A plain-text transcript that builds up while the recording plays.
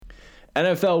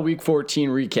NFL Week 14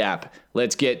 recap.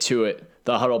 Let's get to it.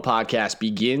 The Huddle Podcast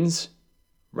begins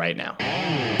right now.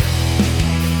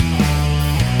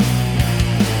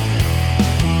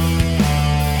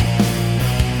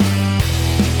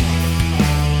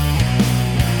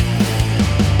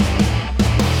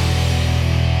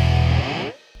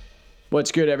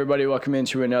 What's good, everybody? Welcome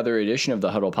into another edition of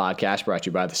the Huddle Podcast brought to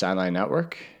you by the Sideline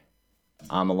Network.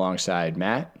 I'm alongside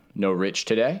Matt. No Rich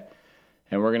today.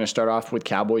 And we're going to start off with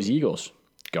Cowboys-Eagles.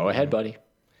 Go ahead, buddy.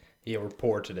 Yeah, we're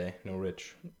poor today. No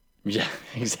Rich. Yeah,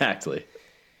 exactly.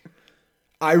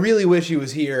 I really wish he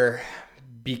was here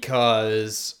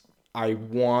because I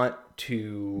want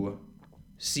to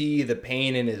see the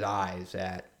pain in his eyes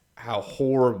at how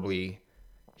horribly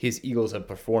his Eagles have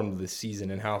performed this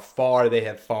season and how far they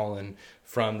have fallen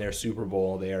from their Super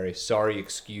Bowl. They are a sorry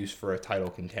excuse for a title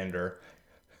contender.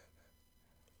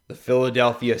 The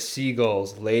Philadelphia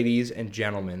Seagulls, ladies and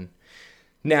gentlemen.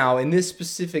 Now, in this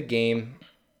specific game,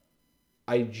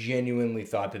 I genuinely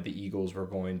thought that the Eagles were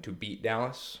going to beat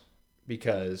Dallas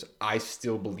because I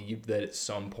still believed that at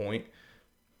some point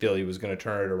Philly was going to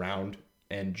turn it around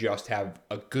and just have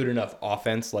a good enough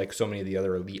offense like so many of the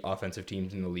other elite offensive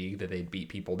teams in the league that they'd beat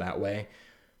people that way.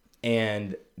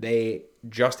 And they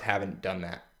just haven't done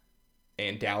that.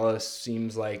 And Dallas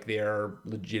seems like they're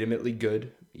legitimately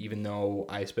good, even though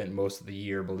I spent most of the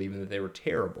year believing that they were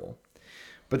terrible.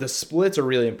 But the splits are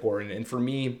really important. And for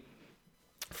me,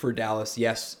 for Dallas,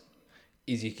 yes,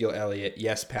 Ezekiel Elliott,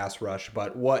 yes, pass rush.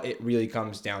 But what it really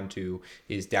comes down to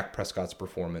is Dak Prescott's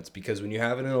performance. Because when you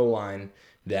have an O-line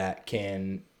that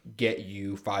can get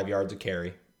you 5 yards a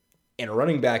carry and a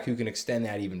running back who can extend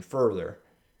that even further,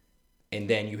 and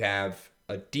then you have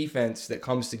a defense that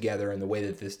comes together in the way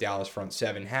that this Dallas front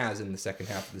seven has in the second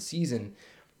half of the season,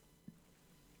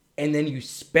 and then you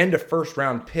spend a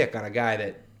first-round pick on a guy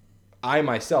that I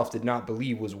myself did not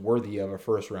believe was worthy of a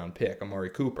first-round pick, Amari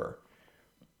Cooper.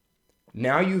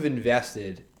 Now you've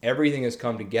invested, everything has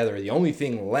come together. The only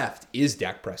thing left is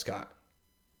Dak Prescott.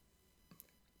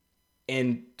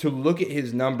 And to look at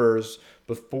his numbers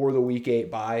before the Week 8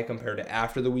 bye compared to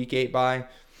after the Week 8 bye,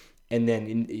 and then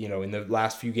in the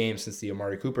last few games since the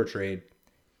Amari Cooper trade,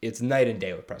 it's night and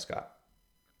day with Prescott.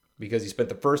 Because he spent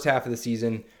the first half of the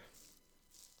season,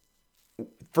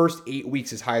 first 8 weeks,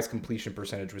 his highest completion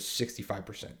percentage was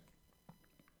 65%.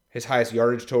 His highest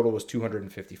yardage total was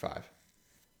 255.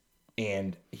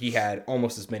 And he had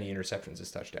almost as many interceptions as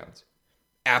touchdowns.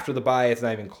 After the bye, it's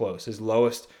not even close. His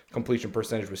lowest completion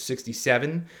percentage was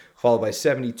 67, followed by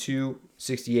 72,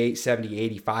 68, 70,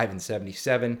 85, and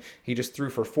 77. He just threw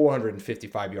for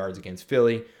 455 yards against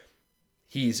Philly.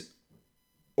 He's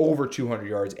over 200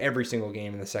 yards every single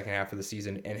game in the second half of the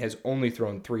season and has only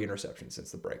thrown 3 interceptions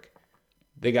since the break.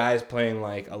 The guy is playing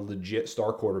like a legit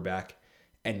star quarterback,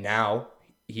 and now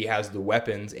he has the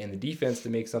weapons and the defense to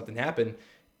make something happen.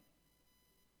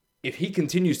 If he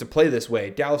continues to play this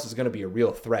way, Dallas is going to be a real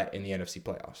threat in the NFC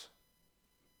playoffs.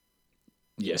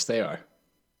 Yes, they are.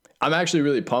 I'm actually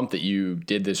really pumped that you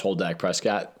did this whole Dak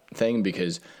Prescott thing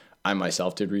because I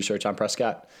myself did research on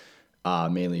Prescott,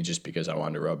 mainly just because I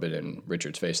wanted to rub it in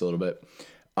Richard's face a little bit.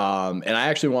 And I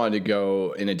actually wanted to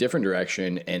go in a different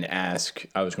direction and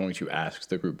I was going to ask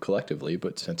the group collectively,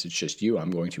 but since it's just you,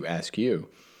 I'm going to ask you.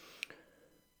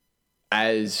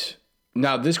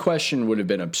 Now, this question would have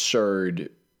been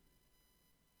absurd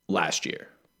last year.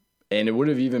 And it would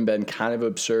have even been kind of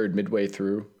absurd midway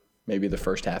through maybe the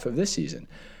first half of this season.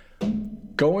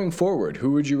 Going forward,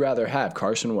 who would you rather have,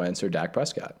 Carson Wentz or Dak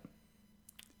Prescott?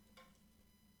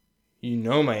 You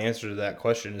know my answer to that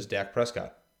question is Dak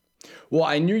Prescott. Well,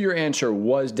 I knew your answer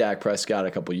was Dak Prescott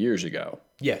a couple years ago.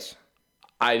 Yes.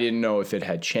 I didn't know if it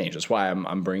had changed. That's why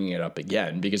I'm bringing it up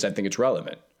again, because I think it's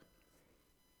relevant.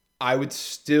 I would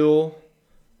still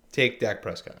take Dak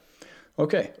Prescott.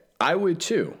 Okay. I would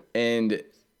too. And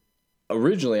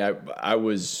originally I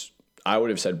would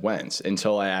have said Wentz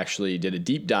until I actually did a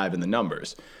deep dive in the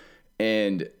numbers.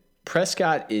 And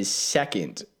Prescott is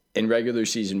second in regular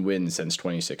season wins since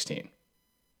 2016.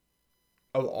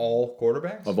 Of all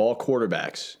quarterbacks? Of all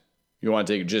quarterbacks. You want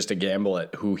to take just a gamble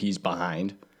at who he's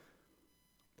behind?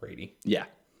 Brady. Yeah.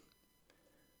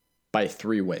 By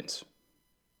 3 wins.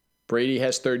 Brady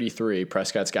has 33.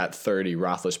 Prescott's got 30.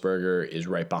 Roethlisberger is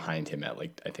right behind him at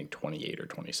I think 28 or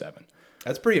 27.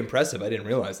 That's pretty impressive. I didn't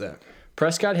realize that.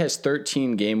 Prescott has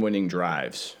 13 game-winning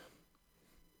drives.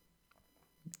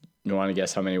 You want to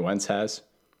guess how many Wentz has?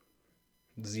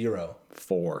 0.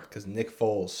 4. Because Nick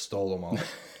Foles stole them all.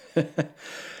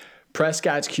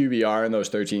 Prescott's QBR in those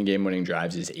 13 game-winning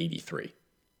drives is 83.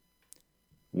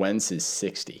 Wentz is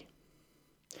 60.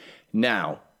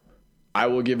 Now, I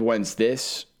will give Wentz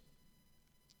this.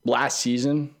 last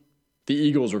season, the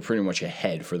Eagles were pretty much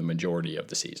ahead for the majority of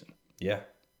the season Yeah.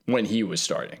 when he was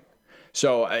starting.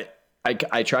 So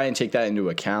I try and take that into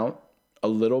account a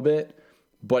little bit,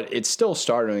 but it's still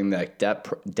startling that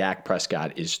Dak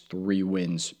Prescott is 3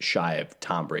 wins shy of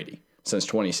Tom Brady since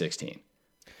 2016.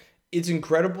 It's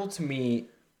incredible to me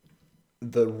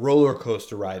the roller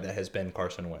coaster ride that has been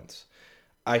Carson Wentz.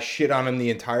 I shit on him the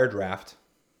entire draft.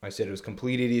 I said it was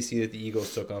complete idiocy that the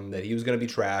Eagles took him, that he was going to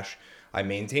be trash. I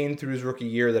maintained through his rookie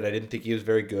year that I didn't think he was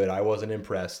very good. I wasn't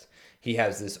impressed. He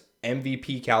has this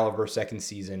MVP caliber second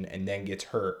season and then gets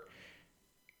hurt.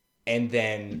 And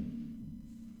then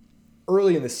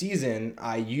early in the season,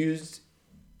 I used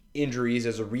injuries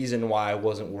as a reason why I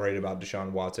wasn't worried about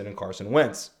Deshaun Watson and Carson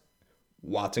Wentz.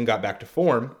 Watson got back to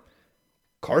form.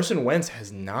 Carson Wentz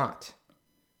has not.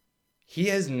 He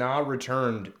has not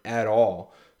returned at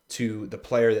all to the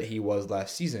player that he was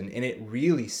last season. And it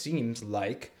really seems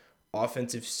like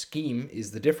offensive scheme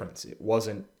is the difference. It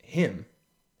wasn't him.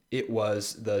 It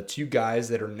was the two guys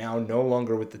that are now no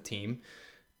longer with the team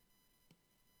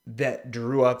that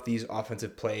drew up these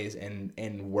offensive plays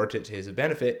and worked it to his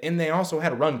benefit. And they also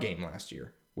had a run game last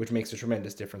year, which makes a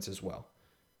tremendous difference as well.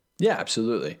 Yeah,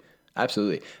 absolutely.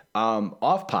 Absolutely.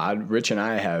 Off pod, Rich and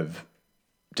I have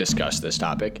discussed this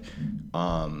topic,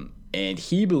 and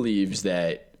he believes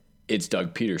that it's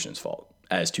Doug Peterson's fault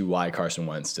as to why Carson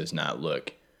Wentz does not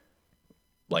look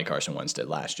like Carson Wentz did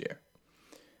last year.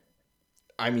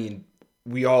 I mean,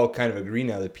 we all kind of agree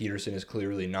now that Peterson is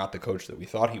clearly not the coach that we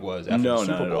thought he was after the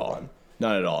Super Bowl run.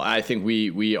 Not at all. I think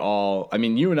we all, I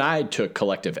mean, you and I took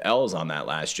collective L's on that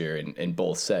last year and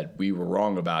both said we were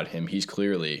wrong about him. He's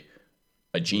clearly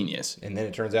a genius. And then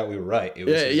it turns out we were right. It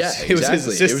was exactly.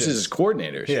 It was his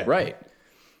coordinators. Yeah. Right.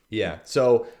 Yeah.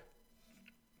 So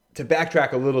to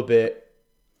backtrack a little bit,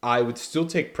 I would still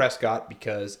take Prescott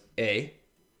because A,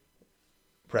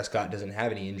 Prescott doesn't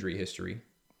have any injury history.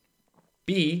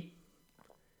 B,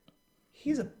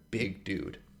 he's a big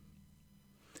dude.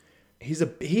 He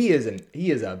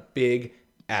is a big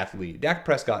athlete. Dak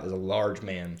Prescott is a large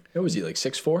man. What was he, like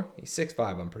 6'4"? He's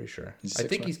 6'5", I'm pretty sure. I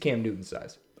think he's Cam Newton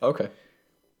size. Okay.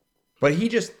 But he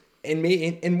just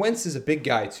and Wentz is a big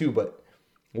guy too, but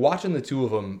watching the two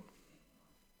of them,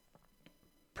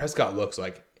 Prescott looks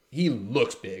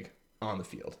big on the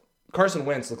field. Carson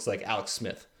Wentz looks like Alex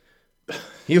Smith.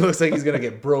 He looks like he's going to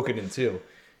get broken in two.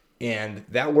 And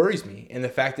that worries me. And the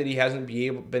fact that he hasn't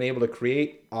been able to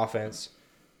create offense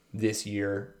this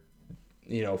year,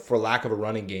 for lack of a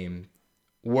running game,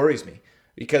 worries me.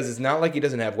 Because it's not like he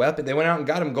doesn't have weapons. They went out and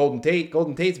got him Golden Tate.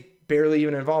 Golden Tate's barely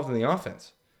even involved in the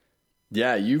offense.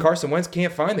 Yeah, Carson Wentz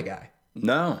can't find the guy.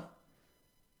 No.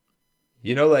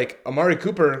 Like Amari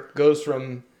Cooper goes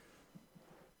from,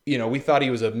 we thought he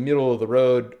was a middle of the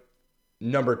road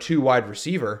number 2 wide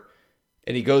receiver,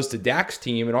 and he goes to Dak's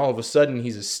team, and all of a sudden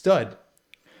he's a stud.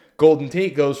 Golden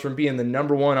Tate goes from being the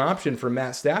number 1 option for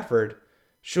Matt Stafford,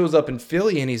 shows up in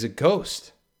Philly, and he's a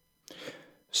ghost.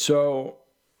 So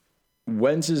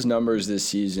Wentz's numbers this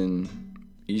season,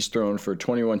 he's thrown for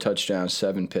 21 touchdowns,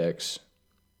 7 picks,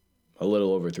 a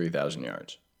little over 3,000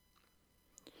 yards.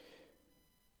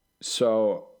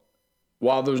 So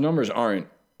while those numbers aren't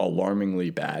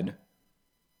alarmingly bad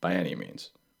by any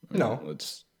means, no,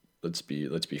 let's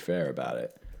be fair about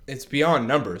it. It's beyond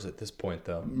numbers at this point,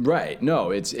 though. Right? No,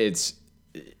 it's just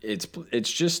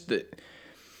that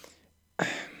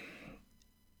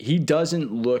he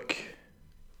doesn't look.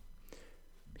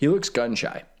 He looks gun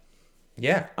shy.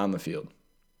 Yeah, on the field,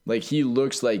 like he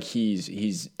looks like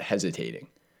he's hesitating.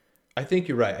 I think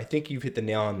you're right. I think you've hit the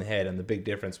nail on the head on the big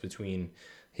difference between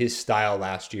his style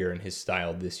last year and his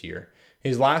style this year.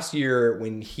 His last year,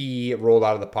 when he rolled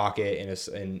out of the pocket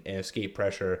and escaped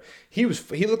pressure, he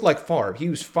looked like Favre. He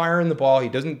was firing the ball. He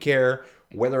doesn't care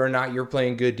whether or not you're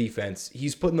playing good defense.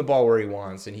 He's putting the ball where he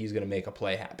wants, and he's going to make a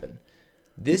play happen.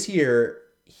 This year,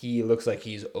 he looks like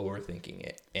he's overthinking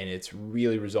it, and it's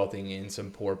really resulting in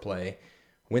some poor play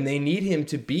when they need him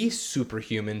to be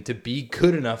superhuman, to be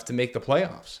good enough to make the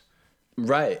playoffs.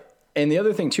 Right. And the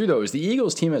other thing, too, though, is the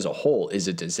Eagles team as a whole is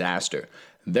a disaster.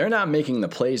 They're not making the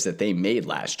plays that they made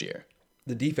last year.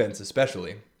 The defense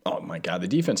especially. Oh, my God. The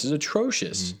defense is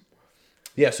atrocious. Mm-hmm.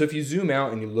 Yeah, so if you zoom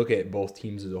out and you look at both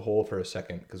teams as a whole for a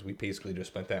second, because we basically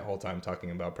just spent that whole time talking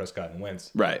about Prescott and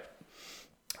Wentz. Right.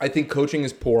 I think coaching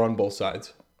is poor on both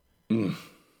sides.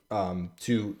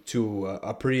 To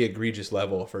a pretty egregious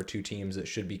level for two teams that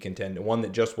should be contending. One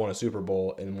that just won a Super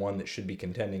Bowl and one that should be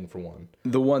contending for one.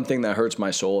 The one thing that hurts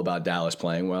my soul about Dallas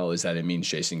playing well is that it means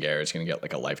Jason Garrett's going to get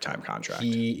like a lifetime contract.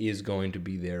 He is going to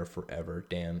be there forever,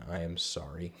 Dan. I am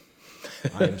sorry.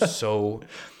 I am so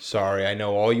sorry. I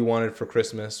know all you wanted for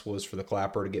Christmas was for the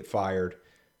Clapper to get fired.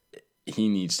 He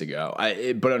needs to go.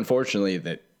 But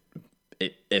unfortunately,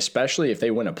 especially if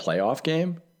they win a playoff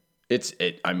game,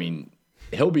 I mean,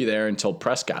 he'll be there until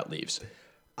Prescott leaves.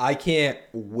 I can't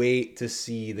wait to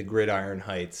see the Gridiron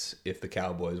Heights if the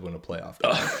Cowboys win a playoff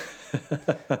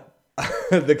game.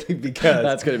 Because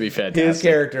that's going to be fantastic. His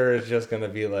character is just going to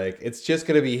be like, it's just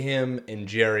going to be him and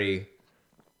Jerry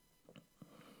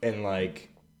and like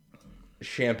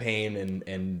champagne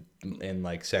and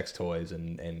like sex toys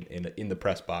and in the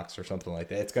press box or something like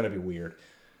that. It's going to be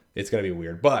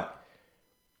weird. But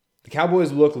the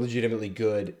Cowboys look legitimately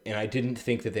good, and I didn't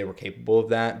think that they were capable of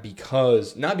that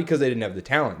not because they didn't have the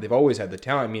talent. They've always had the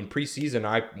talent. I mean, preseason,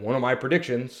 one of my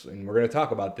predictions, and we're going to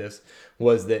talk about this,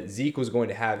 was that Zeke was going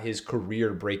to have his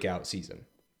career breakout season,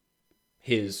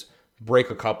 his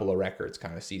break a couple of records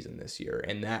kind of season this year,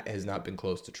 and that has not been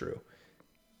close to true.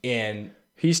 And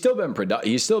he's still been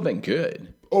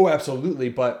good. Oh, absolutely,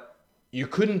 but you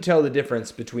couldn't tell the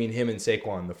difference between him and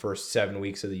Saquon the first 7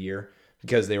 weeks of the year,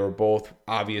 because they were both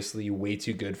obviously way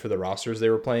too good for the rosters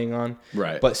they were playing on.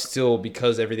 Right. But still,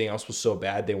 because everything else was so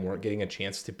bad, they weren't getting a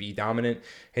chance to be dominant.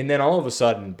 And then all of a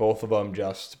sudden, both of them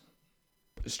just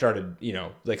started,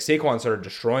 like Saquon started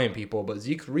destroying people, but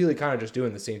Zeke's really kind of just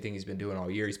doing the same thing he's been doing all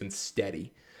year. He's been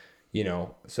steady,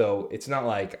 So it's not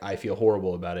like I feel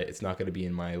horrible about it. It's not going to be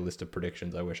in my list of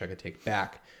predictions I wish I could take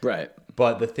back. Right.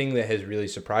 But the thing that has really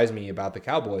surprised me about the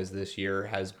Cowboys this year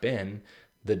has been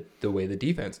the way the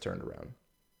defense turned around,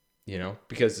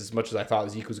 because as much as I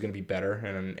thought Zeke was going to be better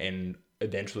and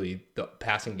eventually the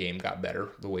passing game got better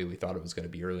the way we thought it was going to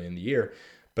be early in the year,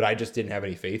 but I just didn't have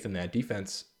any faith in that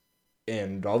defense.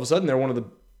 And all of a sudden they're one of the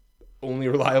only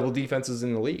reliable defenses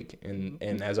in the league. And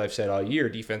as I've said all year,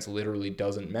 defense literally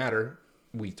doesn't matter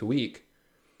week to week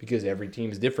because every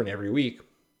team is different every week,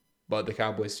 but the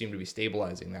Cowboys seem to be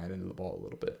stabilizing that into the ball a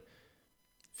little bit.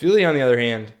 Philly, on the other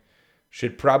hand,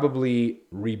 should probably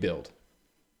rebuild.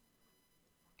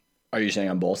 Are you saying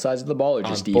on both sides of the ball or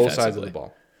just on defensively? Both sides of the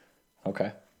ball.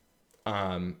 Okay.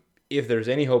 If there's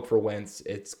any hope for Wentz,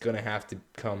 it's going to have to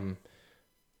come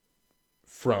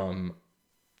from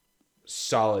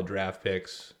solid draft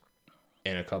picks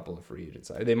and a couple of free agents.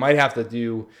 They might have to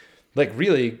do,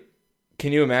 really,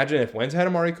 can you imagine if Wentz had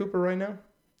Amari Cooper right now?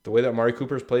 The way that Amari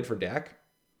Cooper's played for Dak?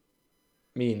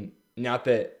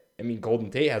 Golden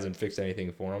Tate hasn't fixed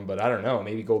anything for him, but I don't know.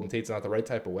 Maybe Golden Tate's not the right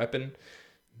type of weapon.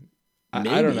 I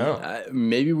don't know.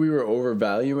 Maybe we were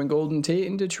overvaluing Golden Tate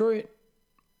in Detroit,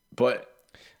 but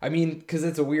because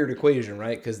it's a weird equation,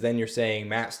 right? Because then you're saying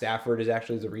Matt Stafford is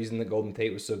actually the reason that Golden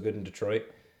Tate was so good in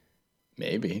Detroit.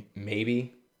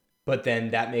 Maybe. But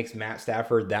then that makes Matt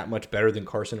Stafford that much better than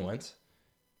Carson Wentz.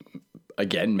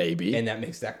 Again, maybe. And that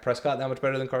makes Dak Prescott that much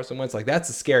better than Carson Wentz. That's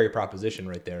a scary proposition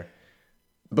right there.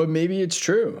 But maybe it's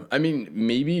true.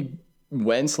 Maybe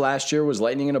Wentz last year was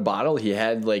lightning in a bottle. He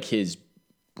had his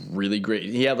really great.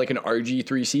 He had an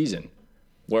RG3 season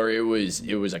where it was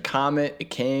a comet. It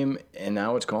came and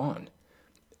now it's gone.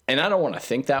 And I don't want to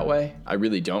think that way. I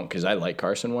really don't because I like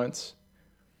Carson Wentz.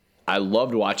 I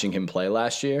loved watching him play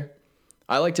last year.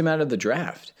 I liked him out of the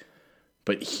draft,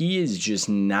 but he is just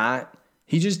not.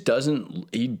 He just doesn't.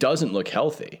 He doesn't look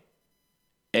healthy,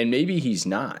 and maybe he's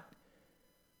not.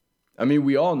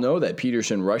 We all know that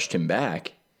Peterson rushed him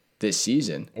back this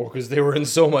season. Or because they were in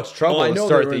so much trouble to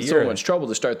start the year. So much trouble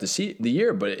to start the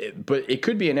year, but it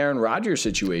could be an Aaron Rodgers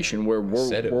situation where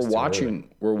we're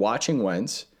watching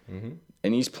Wentz,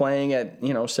 and he's playing at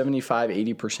 75,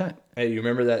 80%. Hey, you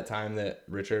remember that time that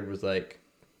Richard was like,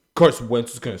 Carson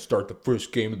Wentz is going to start the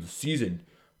first game of the season.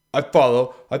 I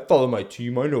follow my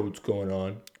team. I know what's going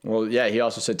on. Well, yeah, he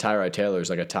also said Tyrod Taylor is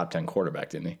a top 10 quarterback,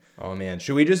 didn't he? Oh man,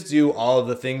 should we just do all of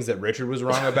the things that Richard was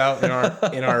wrong about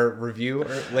in our review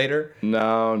later?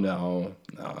 No,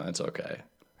 that's okay.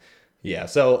 Yeah,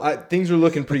 so things are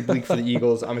looking pretty bleak for the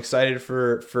Eagles. I'm excited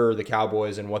for the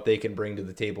Cowboys and what they can bring to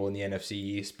the table in the NFC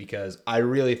East because I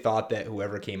really thought that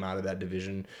whoever came out of that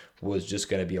division was just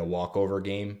going to be a walkover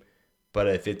game. But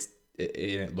if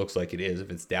it looks like it is, if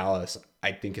it's Dallas,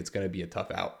 I think it's going to be a tough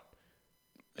out.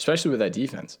 Especially with that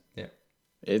defense. Yeah.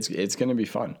 It's going to be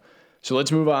fun. So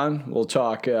let's move on. We'll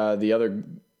talk the other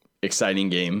exciting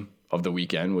game of the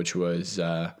weekend, which was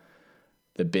the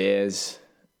Bears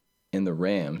and the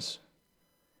Rams.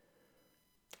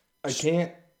 I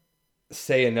can't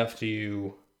say enough to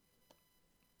you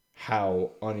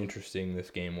how uninteresting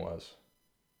this game was.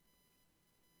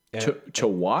 To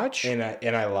watch? And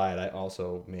I lied. I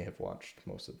also may have watched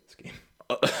most of this game.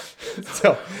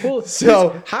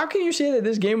 So how can you say that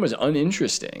this game was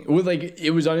uninteresting?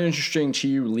 It was uninteresting to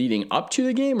you leading up to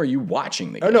the game, or you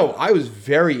watching the game? Oh no, I was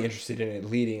very interested in it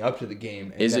leading up to the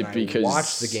game. And Is then it because I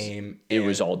watched the game? it And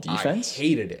was all defense? I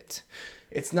hated it.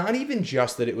 It's not even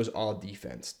just that it was all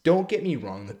defense. Don't get me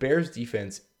wrong. The Bears'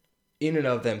 defense, in and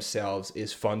of themselves,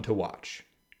 is fun to watch,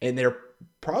 and they're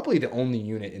probably the only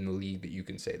unit in the league that you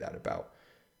can say that about,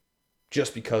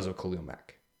 just because of Khalil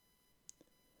Mack.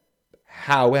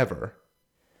 However,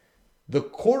 the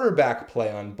quarterback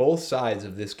play on both sides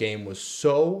of this game was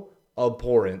so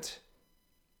abhorrent,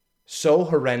 so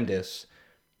horrendous.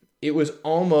 It was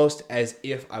almost as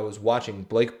if I was watching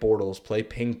Blake Bortles play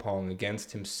ping pong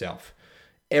against himself.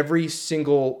 Every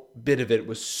single bit of it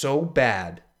was so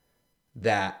bad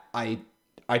that I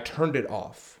turned it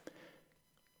off.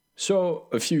 So,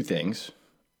 a few things.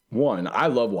 One, I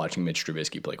love watching Mitch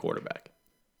Trubisky play quarterback.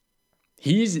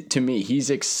 To me, he's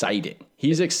exciting.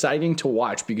 He's exciting to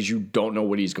watch because you don't know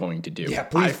what he's going to do. Yeah,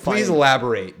 please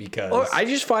elaborate, because I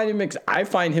just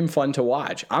find him fun to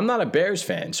watch. I'm not a Bears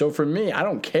fan, so for me, I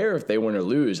don't care if they win or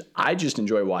lose. I just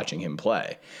enjoy watching him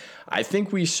play. I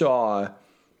think we saw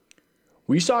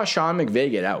Sean McVay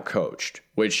get outcoached,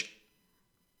 which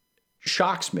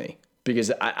shocks me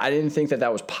because I didn't think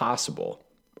that was possible.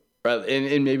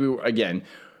 And maybe, again,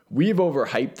 we've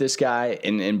overhyped this guy,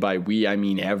 and by we, I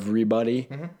mean everybody.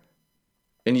 Mm-hmm.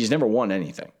 And he's never won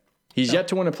anything. He's yet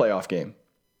to win a playoff game.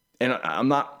 And I'm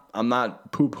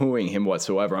not poo-pooing him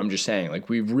whatsoever. I'm just saying,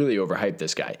 we've really overhyped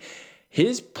this guy.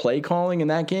 His play calling in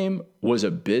that game was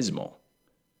abysmal.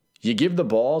 You give the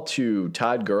ball to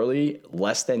Todd Gurley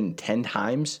less than 10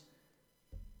 times.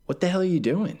 What the hell are you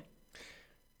doing?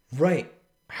 Right.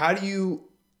 How do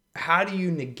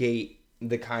you negate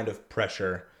the kind of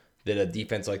pressure that a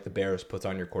defense like the Bears puts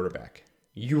on your quarterback?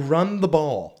 You run the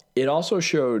ball. It also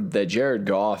showed that Jared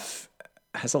Goff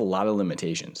has a lot of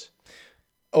limitations.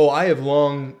 Oh, I have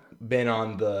long been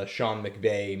on the Sean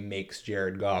McVay makes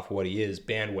Jared Goff what he is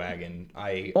bandwagon.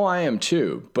 I am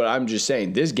too, but I'm just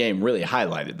saying this game really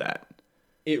highlighted that.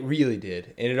 It really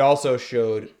did. And it also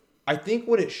showed, I think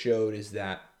what it showed is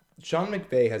that Sean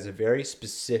McVay has a very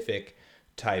specific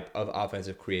type of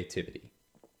offensive creativity.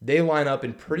 They line up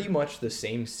in pretty much the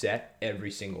same set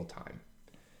every single time.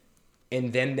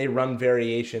 And then they run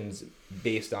variations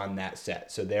based on that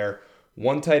set. So they're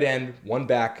one tight end, one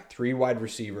back, three wide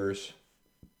receivers.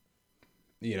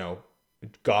 You know,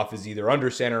 Goff is either under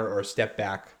center or a step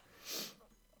back.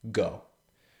 Go.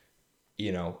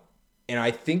 You know, and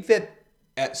I think that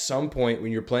at some point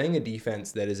when you're playing a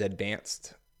defense that is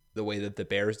advanced the way that the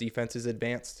Bears defense is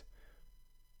advanced,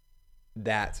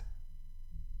 that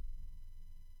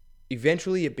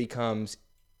eventually it becomes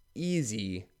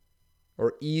easy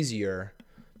or easier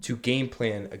to game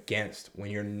plan against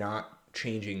when you're not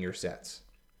changing your sets.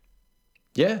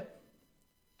 Yeah.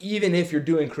 Even if you're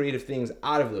doing creative things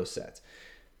out of those sets.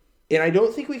 And I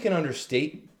don't think we can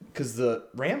understate, because the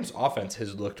Rams offense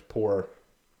has looked poor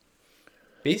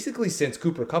basically since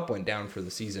Cooper Kupp went down for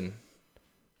the season.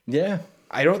 Yeah.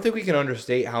 I don't think we can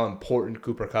understate how important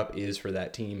Cooper Kupp is for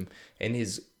that team, and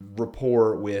his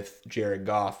rapport with Jared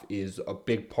Goff is a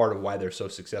big part of why they're so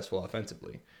successful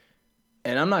offensively.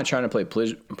 And I'm not trying to play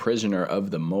prisoner of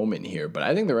the moment here, but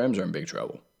I think the Rams are in big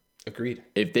trouble. Agreed.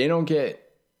 If they don't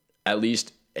get at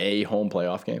least a home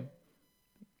playoff game,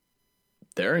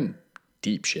 they're in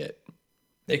deep shit.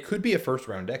 They could be a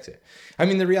first-round exit. I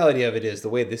mean, the reality of it is, the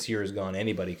way this year has gone,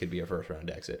 anybody could be a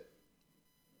first-round exit.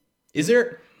 Is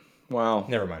there? Wow.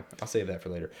 Never mind. I'll save that for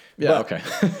later. Yeah, okay.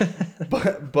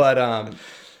 but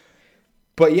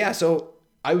yeah, so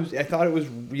I thought it was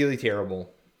really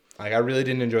terrible. Like, I really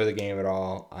didn't enjoy the game at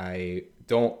all. I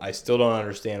still don't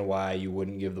understand why you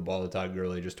wouldn't give the ball to Todd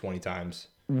Gurley just 20 times.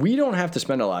 We don't have to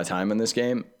spend a lot of time on this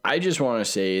game. I just want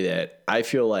to say that I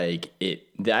feel like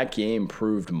that game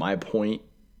proved my point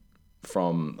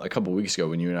from a couple weeks ago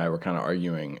when you and I were kind of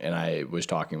arguing, and I was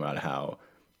talking about how,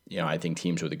 I think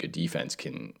teams with a good defense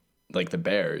can, like the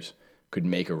Bears, could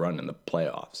make a run in the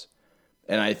playoffs.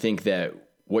 And I think that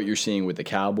what you're seeing with the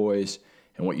Cowboys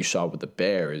and what you saw with the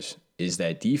Bears is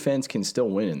that defense can still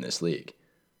win in this league.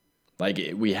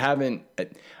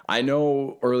 I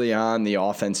know early on the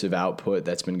offensive output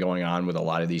that's been going on with a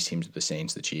lot of these teams, the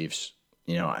Saints, the Chiefs,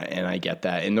 and I get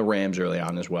that, and the Rams early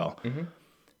on as well. Mm-hmm.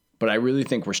 But I really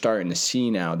think we're starting to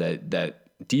see now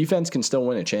that defense can still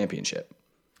win a championship.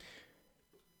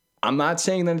 I'm not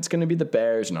saying that it's going to be the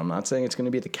Bears, and I'm not saying it's going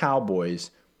to be the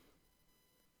Cowboys,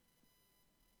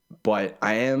 but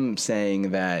I am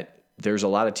saying that there's a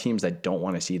lot of teams that don't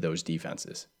want to see those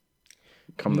defenses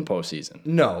come the postseason.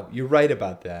 No, you're right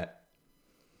about that.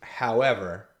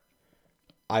 However,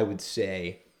 I would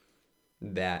say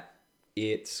that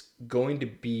it's going to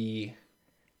be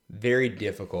very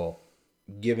difficult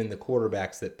given the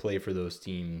quarterbacks that play for those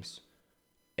teams.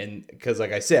 And because,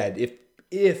 like I said,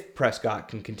 if Prescott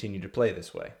can continue to play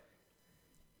this way,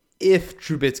 if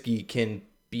Trubisky can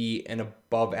be an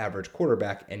above-average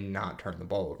quarterback and not turn the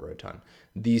ball over a ton,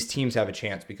 these teams have a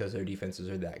chance because their defenses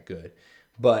are that good.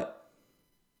 But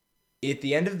at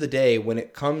the end of the day, when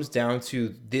it comes down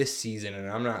to this season, and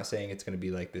I'm not saying it's going to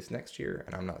be like this next year,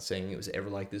 and I'm not saying it was ever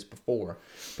like this before,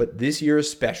 but this year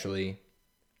especially,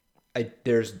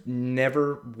 there's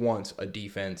never once a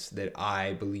defense that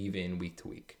I believe in week to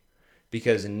week.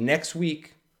 Because next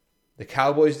week, the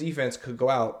Cowboys defense could go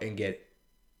out and get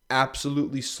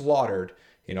absolutely slaughtered,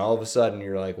 and all of a sudden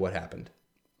you're like, what happened?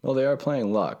 Well, they are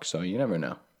playing luck, so you never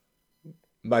know.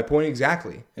 My point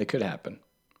exactly. It could happen.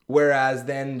 Whereas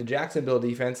then the Jacksonville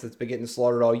defense that's been getting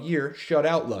slaughtered all year shut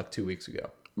out Luck 2 weeks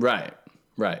ago. Right.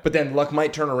 But then Luck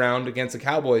might turn around against the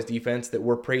Cowboys defense that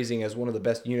we're praising as one of the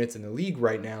best units in the league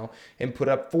right now and put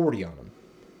up 40 on them.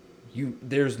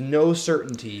 There's no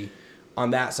certainty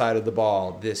on that side of the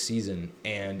ball this season,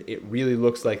 and it really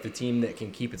looks like the team that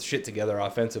can keep its shit together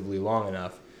offensively long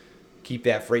enough, keep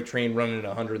that freight train running at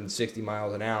 160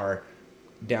 miles an hour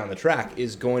down the track,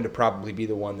 is going to probably be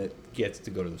the one that gets to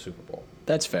go to the Super Bowl.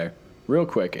 That's fair. Real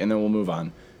quick, and then we'll move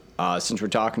on. Since we're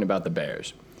talking about the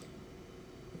Bears,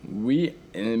 and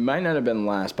it might not have been the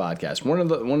last podcast. One of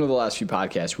the last few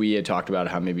podcasts, we had talked about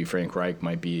how maybe Frank Reich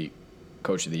might be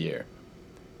Coach of the Year.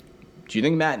 Do you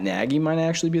think Matt Nagy might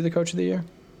actually be the Coach of the Year?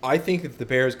 I think if the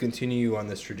Bears continue on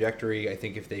this trajectory, I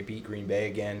think if they beat Green Bay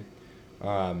again,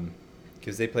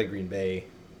 because they play Green Bay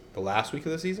the last week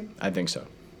of the season. I think so.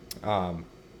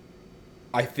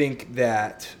 I think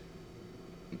that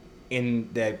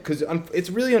because it's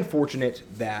really unfortunate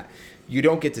that you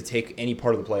don't get to take any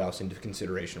part of the playoffs into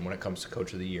consideration when it comes to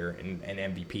Coach of the Year and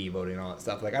MVP voting and all that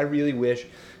stuff. Like, I really wish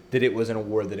that it was an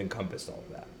award that encompassed all of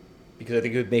that, because I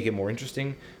think it would make it more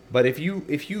interesting. But if you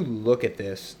look at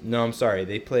this, no, I'm sorry,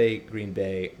 they play Green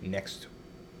Bay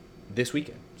this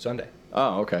weekend, Sunday.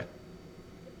 Oh, okay.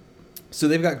 So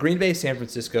they've got Green Bay, San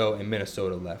Francisco, and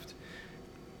Minnesota left.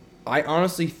 I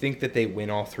honestly think that they win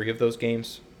all three of those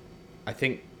games. I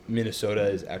think Minnesota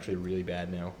is actually really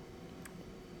bad now.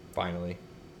 Finally.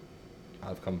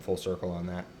 I've come full circle on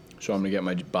that. So I'm going to get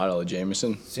my bottle of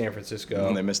Jameson. San Francisco.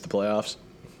 When they miss the playoffs.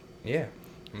 Yeah.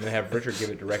 I'm going to have Richard give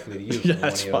it directly to you. Yeah,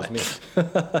 that's fine. It's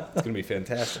going to be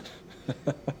fantastic.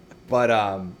 But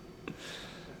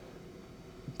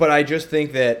I just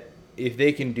think that if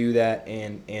they can do that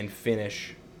and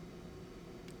finish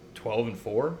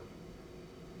 12-4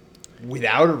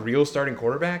 without a real starting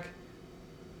quarterback,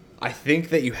 I think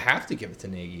that you have to give it to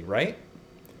Nagy, right?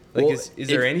 Like, well, is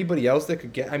there anybody else that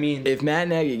could get? I mean, if Matt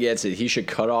Nagy gets it, he should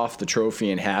cut off the trophy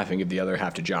in half and give the other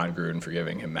half to John Gruden for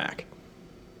giving him Mac.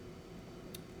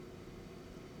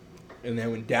 And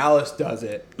then when Dallas does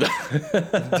it,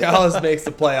 Dallas makes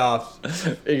the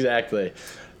playoffs. Exactly.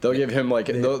 They'll give him like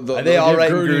are they all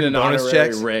writing Gruden bonus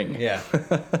checks? Ring. Yeah,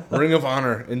 Ring of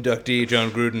Honor inductee John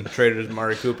Gruden, traded as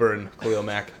Mari Cooper and Khalil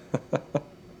Mack.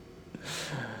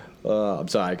 I'm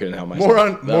sorry, I couldn't help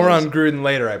myself. More on Gruden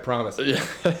later, I promise.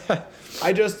 The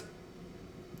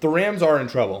Rams are in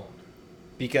trouble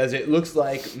because it looks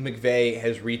like McVay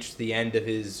has reached the end of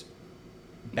his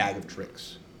bag of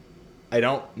tricks. I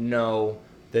don't know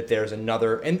that there's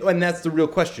another, and that's the real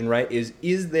question, right?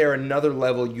 Is there another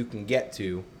level you can get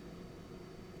to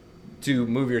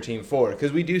move your team forward?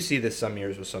 Because we do see this some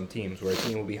years with some teams where a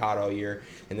team will be hot all year,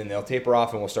 and then they'll taper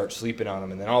off and we'll start sleeping on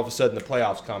them, and then all of a sudden the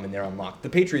playoffs come and they're unlocked. The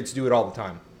Patriots do it all the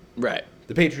time. Right.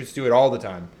 The Patriots do it all the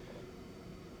time.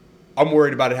 I'm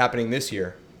worried about it happening this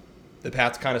year. The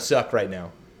Pats kind of suck right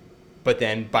now. But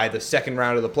then by the second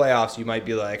round of the playoffs, you might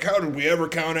be like, how did we ever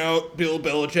count out Bill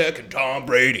Belichick and Tom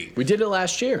Brady? We did it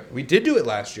last year. We did do it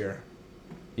last year.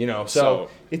 You know, so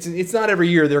it's not every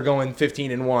year they're going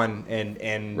 15-1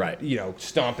 and right. You know,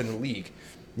 stomping the league.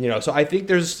 You know, so I think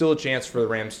there's still a chance for the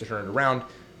Rams to turn it around,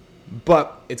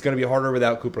 but it's going to be harder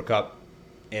without Cooper Kupp,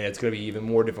 and it's going to be even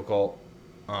more difficult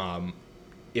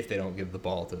if they don't give the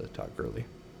ball to Todd Gurley.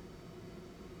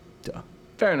 Duh.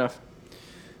 Fair enough.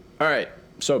 All right.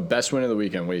 So best win of the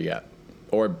weekend, what do you got?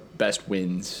 Or best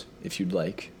wins, if you'd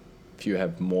like, if you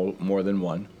have more than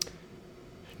one.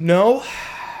 No.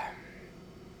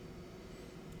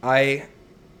 I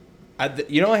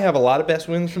have a lot of best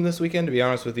wins from this weekend, to be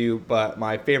honest with you, but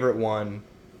my favorite one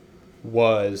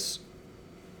was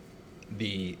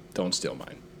the Don't steal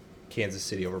mine. Kansas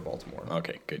City over Baltimore.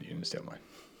 Okay, good. You didn't steal mine.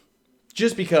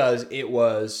 Just because it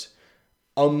was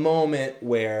a moment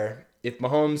where if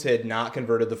Mahomes had not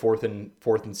converted the fourth and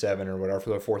 7 or whatever, for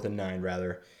the 4th and 9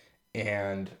 rather,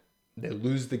 and they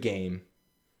lose the game,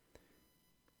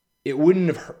 it wouldn't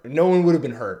have hurt. No one would have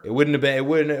been hurt.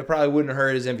 It probably wouldn't have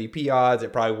hurt his MVP odds.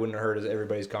 It probably wouldn't have hurt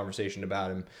everybody's conversation about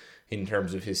him in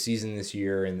terms of his season this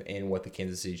year and what the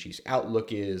Kansas City Chiefs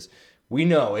outlook is. We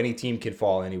know any team can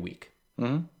fall any week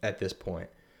at this point.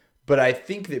 But I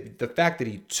think that the fact that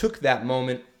he took that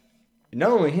moment,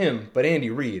 not only him, but Andy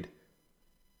Reid,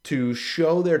 to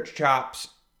show their chops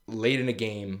late in a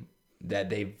game that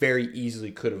they very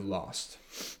easily could have lost,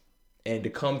 and to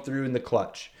come through in the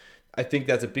clutch, I think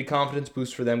that's a big confidence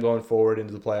boost for them going forward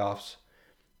into the playoffs.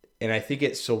 And I think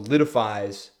it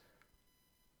solidifies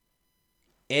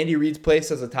Andy Reid's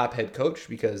place as a top head coach,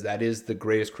 because that is the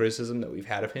greatest criticism that we've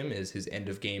had of him, is his end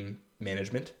of game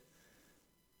management.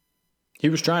 He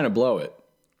was trying to blow it.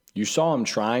 You saw him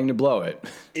trying to blow it.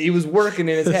 He was working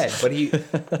in his head, but he,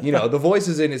 the voice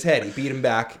is in his head. He beat him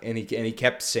back, and he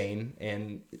kept sane,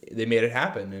 and they made it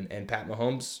happen. And Pat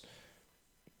Mahomes,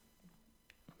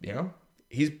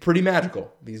 he's pretty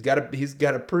magical. He's got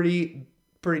a pretty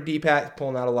deep hat,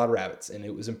 pulling out a lot of rabbits, and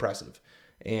it was impressive.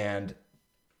 And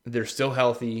they're still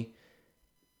healthy.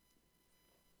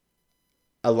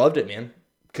 I loved it, man,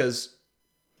 because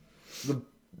the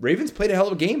Ravens played a hell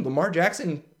of a game. Lamar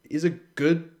Jackson is a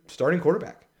good starting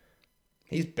quarterback.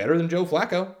 He's better than Joe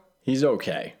Flacco. He's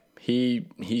okay.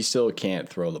 He still can't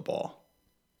throw the ball.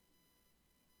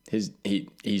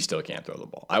 He still can't throw the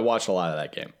ball. I watched a lot of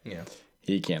that game. Yeah.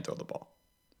 He can't throw the ball.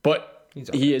 But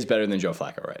okay. He is better than Joe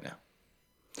Flacco right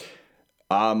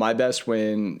now. My best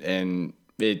win, and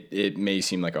it may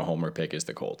seem like a homer pick, is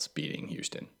the Colts beating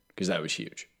Houston, because that was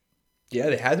huge. Yeah,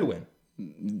 they had to win.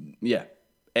 Yeah.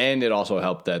 And it also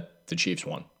helped that the Chiefs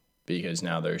won, because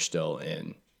now they're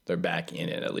back in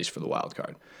it, at least for the wild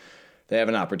card. They have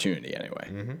an opportunity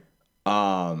anyway.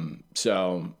 Mm-hmm.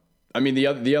 So, I mean,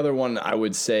 the other one I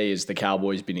would say is the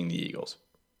Cowboys beating the Eagles,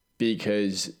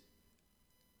 because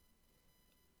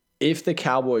if the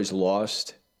Cowboys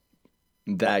lost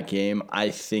that game, I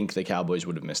think the Cowboys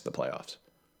would have missed the playoffs.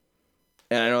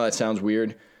 And I know that sounds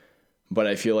weird, but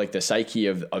I feel like the psyche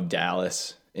of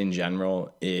Dallas in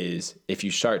general is, if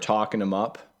you start talking them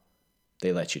up,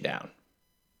 they let you down.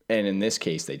 And in this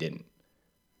case, they didn't.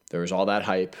 There was all that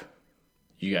hype.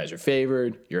 You guys are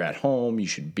favored. You're at home. You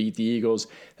should beat the Eagles.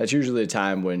 That's usually the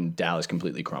time when Dallas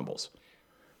completely crumbles.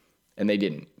 And they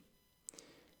didn't.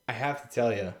 I have to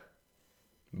tell you,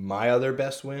 my other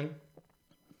best win.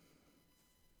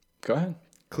 Go ahead.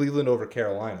 Cleveland over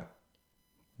Carolina.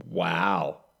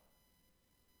 Wow.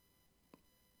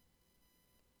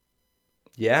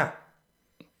 Yeah.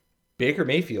 Baker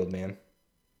Mayfield, man.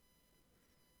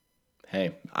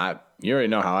 Hey, you already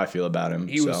know how I feel about him.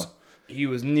 He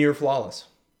was near flawless.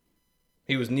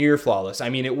 He was near flawless. I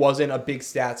mean, it wasn't a big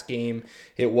stats game.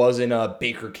 It wasn't a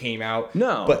Baker came out.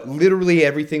 No. But literally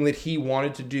everything that he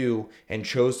wanted to do and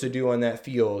chose to do on that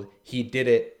field, he did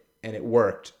it, and it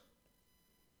worked.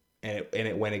 And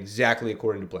it went exactly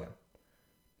according to plan.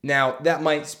 Now, that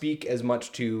might speak as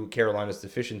much to Carolina's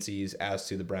deficiencies as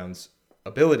to the Browns'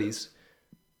 abilities,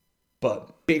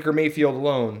 but Baker Mayfield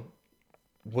alone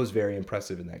was very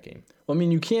impressive in that game. Well, I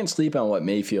mean, you can't sleep on what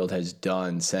Mayfield has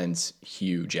done since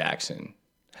Hugh Jackson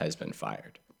has been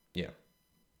fired. Yeah.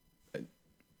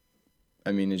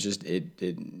 I mean, it's just it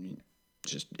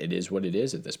is what it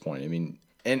is at this point. I mean,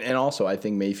 and also I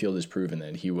think Mayfield has proven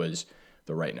that he was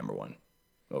the right number one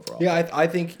overall. Yeah, I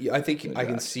think I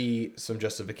can see some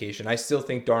justification. I still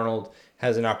think Darnold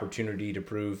has an opportunity to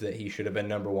prove that he should have been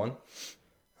number one.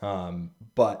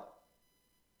 But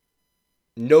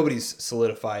nobody's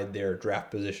solidified their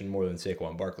draft position more than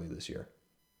Saquon Barkley this year.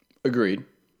 Agreed.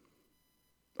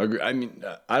 I mean,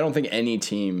 I don't think any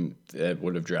team that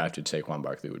would have drafted Saquon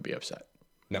Barkley would be upset.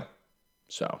 No.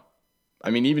 So,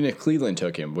 I mean, even if Cleveland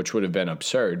took him, which would have been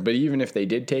absurd, but even if they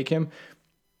did take him,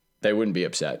 they wouldn't be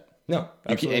upset. No,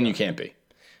 you can't be.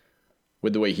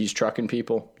 With the way he's trucking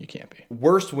people, you can't be.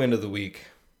 Worst win of the week.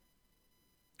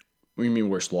 What do you mean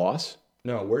worst loss?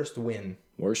 No, worst win.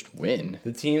 Worst win?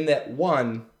 The team that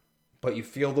won, but you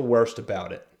feel the worst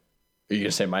about it. Are you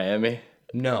going to say Miami?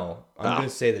 No, I'm going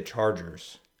to say the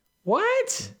Chargers.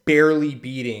 What? Barely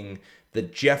beating the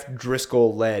Jeff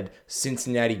Driscoll-led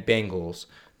Cincinnati Bengals.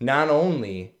 Not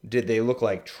only did they look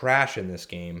like trash in this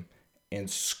game and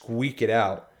squeak it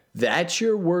out. That's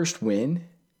your worst win?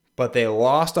 But they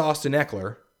lost Austin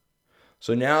Eckler.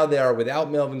 So now they are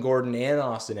without Melvin Gordon and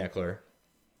Austin Eckler,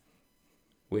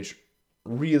 which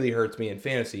really hurts me in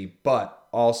fantasy, but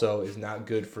also is not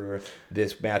good for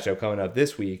this matchup coming up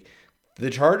this week. The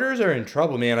Chargers are in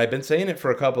trouble, man. I've been saying it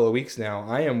for a couple of weeks now.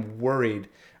 I am worried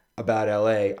about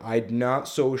LA. I'm not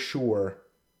so sure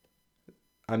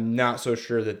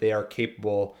that they are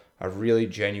capable of really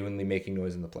genuinely making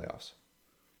noise in the playoffs.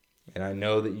 And I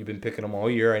know that you've been picking them all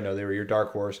year. I know they were your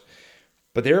dark horse.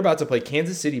 But they're about to play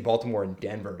Kansas City, Baltimore, and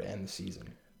Denver to end the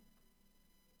season.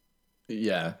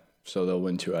 Yeah, so they'll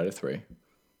win 2 out of 3.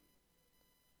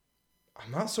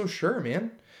 I'm not so sure,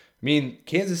 man. I mean,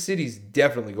 Kansas City's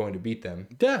definitely going to beat them.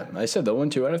 Yeah, I said they'll win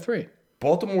 2 out of 3.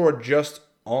 Baltimore just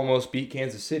almost beat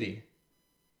Kansas City.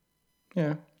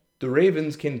 Yeah. The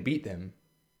Ravens can beat them.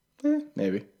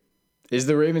 Maybe. Is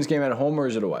the Ravens game at home or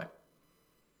is it away?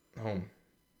 Home.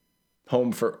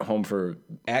 Home for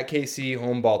At KC,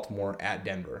 home Baltimore, at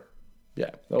Denver.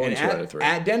 yeah, they'll win 2 out of 3.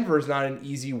 At Denver is not an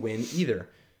easy win either.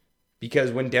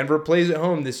 Because when Denver plays at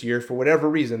home this year, for whatever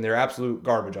reason, they're absolute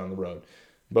garbage on the road.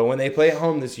 But when they play at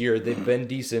home this year, they've been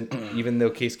decent, even though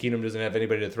Case Keenum doesn't have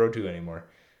anybody to throw to anymore.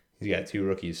 He's got 2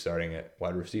 rookies starting at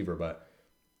wide receiver. But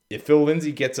if Phil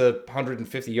Lindsay gets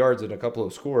 150 yards and a couple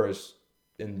of scores,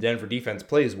 and Denver defense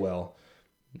plays well,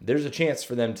 there's a chance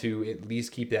for them to at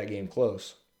least keep that game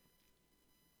close.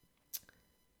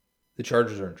 The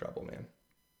Chargers are in trouble, man.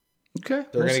 Okay.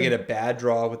 They're going to get a bad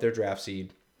draw with their draft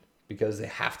seed because they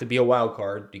have to be a wild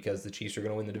card because the Chiefs are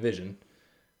going to win the division.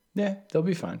 Yeah, they'll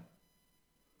be fine.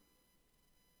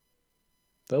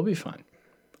 They'll be fine.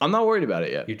 I'm not worried about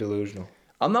it yet. You're delusional.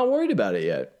 I'm not worried about it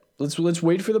yet. Let's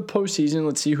wait for the postseason.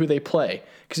 Let's see who they play.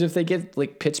 Because if they get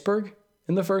like Pittsburgh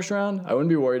in the first round, I wouldn't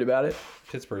be worried about it.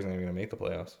 Pittsburgh's not even going to make the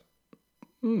playoffs.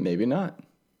 Maybe not.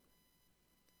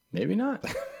 Maybe not.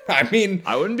 I mean,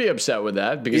 I wouldn't be upset with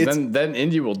that because then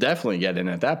Indy will definitely get in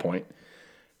at that point.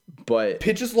 But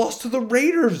Pitt just lost to the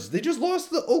Raiders. They just lost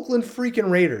to the Oakland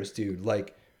freaking Raiders, dude.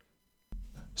 Like,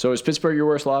 so is Pittsburgh your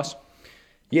worst loss?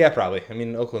 yeah, probably. I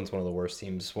mean, Oakland's one of the worst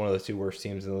teams, one of the 2 worst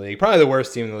teams in the league. Probably the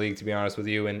worst team in the league, to be honest with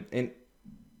you. And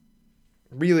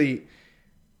really,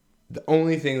 the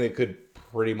only thing that could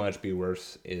pretty much be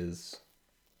worse is...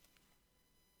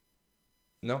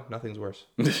 No, nothing's worse.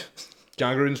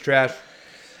 John Gruden's trash.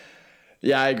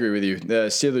 Yeah, I agree with you. The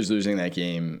Steelers losing that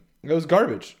game. It was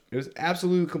garbage. It was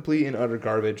absolute, complete, and utter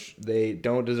garbage. They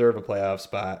don't deserve a playoff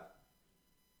spot.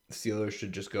 The Steelers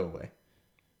should just go away.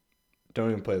 Don't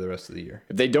even play the rest of the year.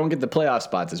 If they don't get the playoff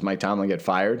spot, does Mike Tomlin get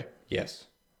fired? Yes.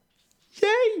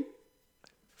 Yay!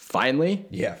 Finally?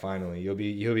 Yeah, finally. You'll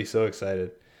be so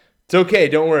excited. It's okay,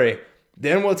 don't worry.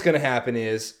 Then what's gonna happen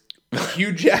is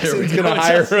Hugh Jackson's gonna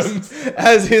hire him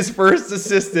as his first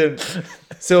assistant.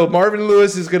 So Marvin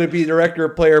Lewis is gonna be director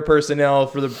of player personnel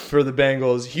for the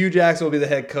Bengals. Hugh Jackson will be the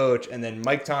head coach, and then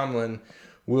Mike Tomlin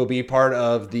will be part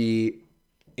of the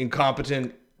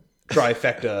incompetent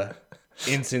trifecta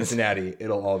in Cincinnati.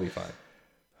 It'll all be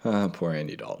fine. Poor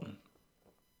Andy Dalton.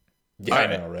 Yeah, I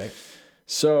know, right?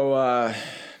 So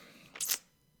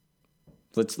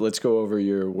let's go over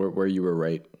where you were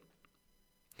right.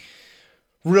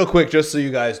 Real quick, just so you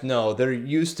guys know, there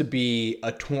used to be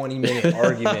a 20-minute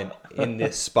argument in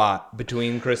this spot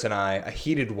between Chris and I, a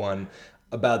heated one,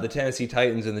 about the Tennessee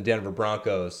Titans and the Denver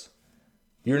Broncos.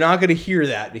 You're not going to hear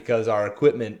that because our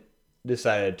equipment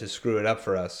decided to screw it up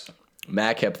for us.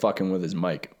 Matt kept fucking with his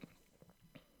mic.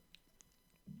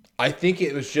 I think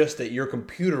it was just that your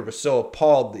computer was so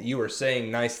appalled that you were saying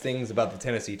nice things about the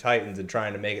Tennessee Titans and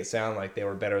trying to make it sound like they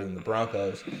were better than the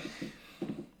Broncos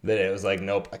that it was like,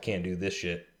 nope, I can't do this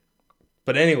shit.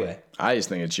 But anyway. I just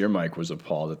think it's your mic was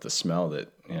appalled at the smell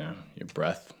that, your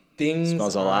breath Things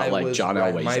smells a lot like John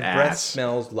Elway's My ass. breath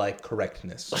smells like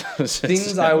correctness.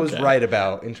 Things I was right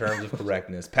about in terms of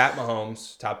correctness. Pat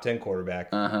Mahomes, top 10 quarterback.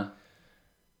 Uh-huh.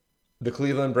 The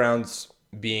Cleveland Browns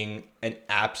being an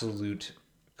absolute,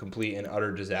 complete, and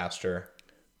utter disaster,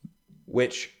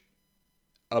 which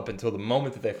up until the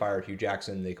moment that they fired Hugh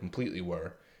Jackson, they completely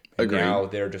were. And Agreed. now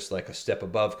they're just like a step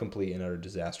above complete and utter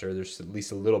disaster. There's at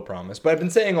least a little promise. But I've been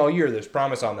saying all year there's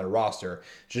promise on their roster.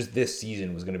 Just this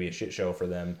season was going to be a shit show for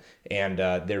them. And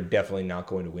they're definitely not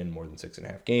going to win more than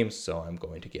 6.5 games. So I'm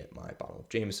going to get my bottle of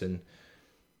Jameson.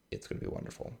 It's going to be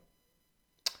wonderful.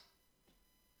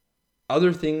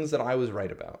 Other things that I was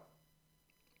right about.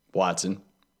 Watson.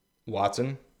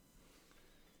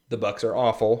 The Bucks are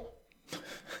awful.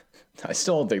 I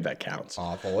still don't think that counts.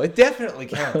 Awful. It definitely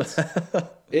counts.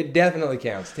 It definitely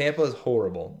counts. Tampa is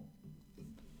horrible.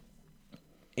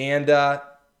 And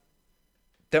that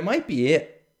might be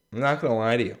it. I'm not going to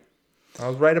lie to you. I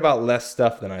was right about less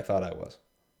stuff than I thought I was.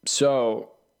 So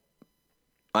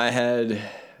I had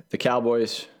the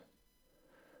Cowboys.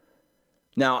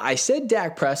 Now, I said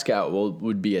Dak Prescott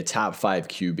would be a top 5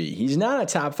 QB. He's not a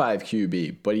top 5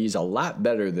 QB, but he's a lot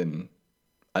better than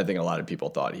I think a lot of people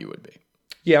thought he would be.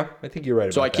 Yeah, I think you're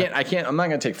right So about that. I'm not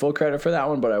going to take full credit for that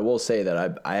one, but I will say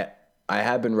that I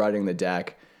have been riding the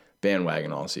Dak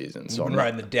bandwagon all season. So I've been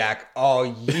riding the Dak all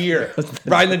year.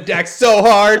 Riding the Dak so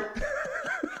hard.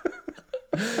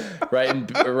 right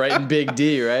in Big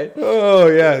D, right? Oh,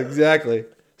 yeah, exactly.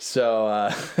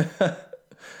 So,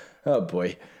 oh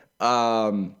boy.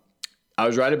 I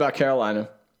was right about Carolina.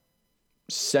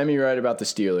 Semi-right about the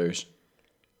Steelers.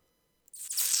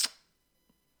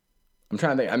 I'm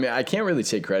trying to think. I mean, I can't really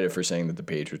take credit for saying that the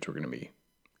Patriots were going to be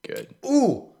good.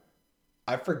 Ooh,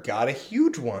 I forgot a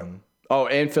huge one. Oh,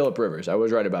 and Phillip Rivers. I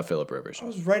was right about Phillip Rivers. I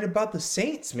was right about the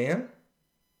Saints, man.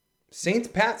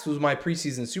 Saints-Pats was my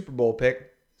preseason Super Bowl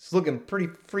pick. It's looking pretty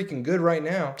freaking good right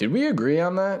now. Did we agree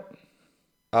on that?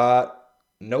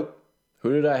 Nope.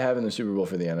 Who did I have in the Super Bowl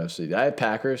for the NFC? I had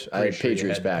Packers. I had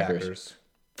Patriots, Packers.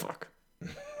 Fuck.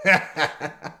 All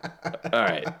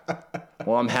right.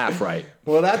 Well, I'm half right.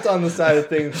 Well, that's on the side of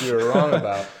things you were wrong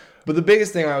about. But the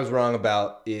biggest thing I was wrong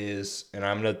about is, and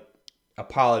I'm going to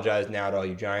apologize now to all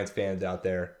you Giants fans out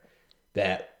there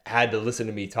that had to listen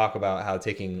to me talk about how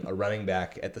taking a running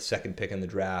back at the second pick in the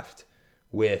draft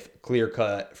with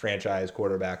clear-cut franchise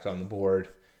quarterbacks on the board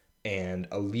and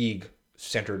a league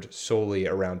centered solely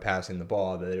around passing the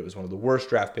ball, that it was one of the worst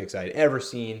draft picks I'd ever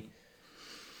seen.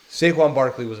 Saquon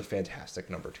Barkley was a fantastic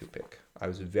number 2 pick. I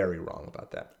was very wrong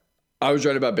about that. I was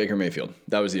right about Baker Mayfield.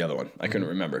 That was the other one. I couldn't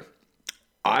remember.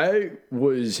 I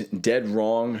was dead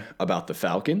wrong about the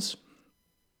Falcons.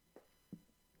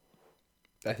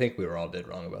 I think we were all dead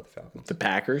wrong about the Falcons. The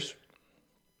Packers.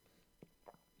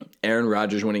 Aaron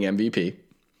Rodgers winning MVP.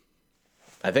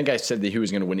 I think I said that he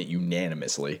was going to win it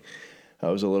unanimously. I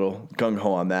was a little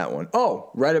gung-ho on that one. Oh,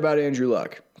 right about Andrew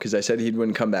Luck, because I said he'd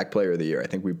win Comeback Player of the Year. I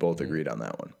think we both agreed on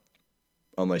that one,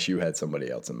 unless you had somebody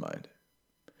else in mind.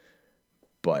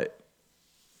 But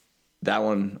that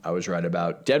one I was right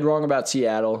about. Dead wrong about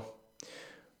Seattle,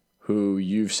 who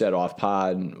you've said off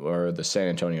pod, or the San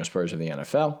Antonio Spurs of the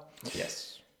NFL.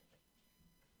 Yes.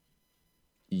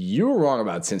 You were wrong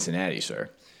about Cincinnati, sir.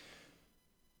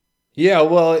 Yeah,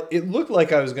 well, it looked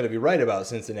like I was going to be right about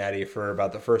Cincinnati for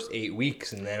about the first 8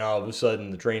 weeks, and then all of a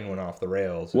sudden the train went off the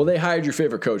rails. Well, they hired your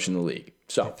favorite coach in the league.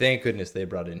 So thank goodness they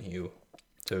brought in Hugh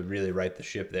to really right the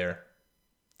ship there.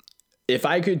 If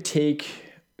I could take,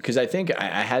 because I think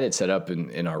I had it set up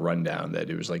in our rundown that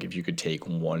it was like if you could take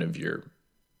one of your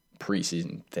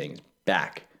preseason things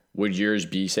back, would yours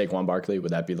be Saquon Barkley?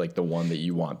 Would that be like the one that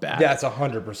you want back? That's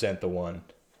 100% the one,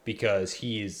 because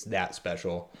he's that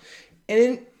special.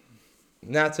 And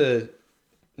not to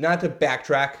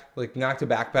backtrack, like not to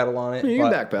backpedal on it. You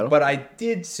can backpedal. But I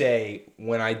did say,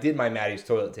 when I did my Maddie's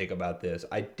Toilet take about this,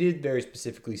 I did very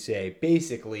specifically say,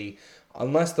 basically,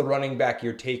 unless the running back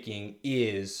you're taking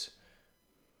is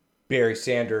Barry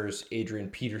Sanders, Adrian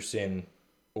Peterson,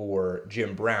 or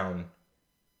Jim Brown,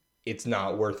 it's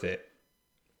not worth it.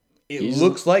 It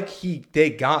looks like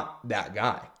they got that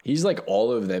guy. He's like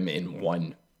all of them in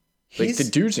one. Like, the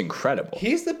dude's incredible.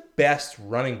 He's the best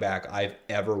running back I've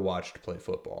ever watched play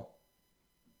football.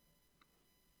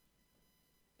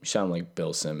 You sound like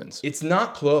Bill Simmons. It's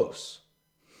not close.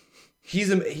 He's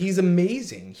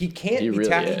amazing. He can't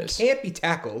be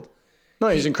tackled. No,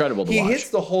 he's incredible to watch. He hits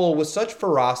the hole with such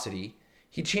ferocity.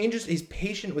 He's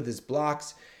patient with his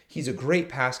blocks. He's a great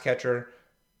pass catcher.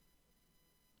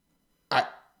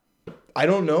 I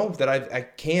don't know that I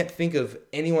can't think of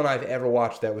anyone I've ever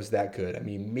watched that was that good. I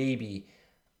mean, maybe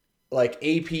like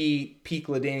AP, peak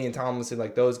LaDainian Tomlinson,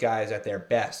 like those guys at their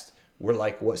best were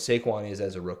like what Saquon is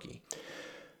as a rookie.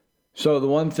 So the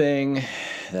one thing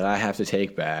that I have to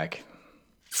take back,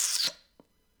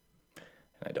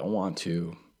 and I don't want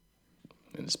to,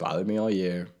 and it's bothered me all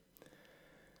year,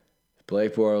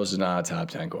 Blake Bortles is not a top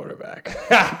 10 quarterback.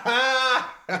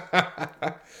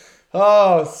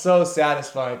 Oh, so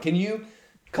satisfying. Can you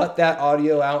cut that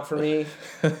audio out for me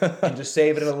and just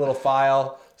save it in a little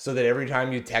file so that every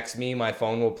time you text me, my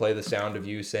phone will play the sound of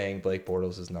you saying Blake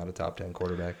Bortles is not a top 10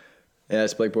 quarterback?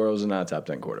 Yes, Blake Bortles is not a top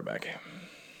 10 quarterback.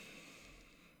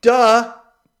 Duh.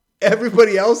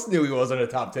 Everybody else knew he wasn't a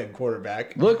top 10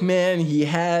 quarterback. Look, man, he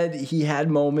had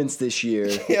moments this year.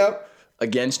 Yep.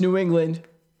 Against New England.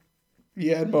 He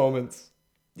had moments.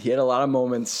 He had a lot of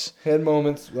moments. Had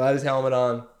moments. Had his helmet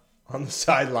on the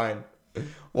sideline,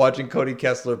 watching Cody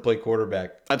Kessler play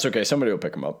quarterback. That's okay. Somebody will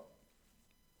pick him up.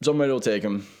 Somebody will take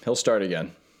him. He'll start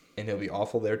again. And he'll be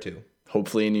awful there, too.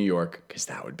 Hopefully in New York, because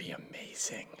that would be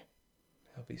amazing.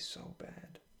 He'll be so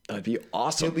bad. That'd be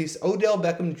awesome. Odell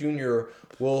Beckham Jr.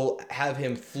 will have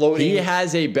him floating. He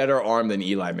has a better arm than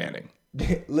Eli Manning.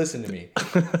 Listen to me.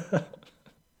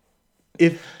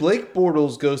 If Blake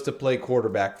Bortles goes to play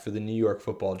quarterback for the New York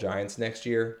Football Giants next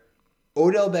year,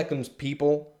 Odell Beckham's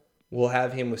people will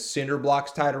have him with cinder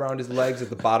blocks tied around his legs at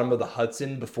the bottom of the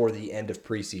Hudson before the end of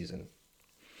preseason.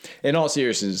 In all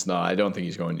seriousness, no, I don't think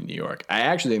he's going to New York. I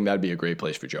actually think that'd be a great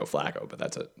place for Joe Flacco, but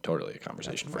that's totally a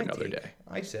conversation for another day.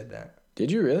 I said that. Did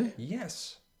you really?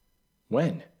 Yes.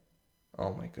 When?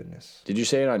 Oh my goodness. Did you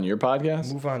say it on your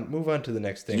podcast? Move on to the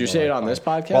next thing. Did you say it on this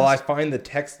podcast? While I find the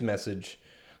text message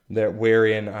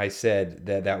wherein I said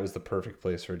that was the perfect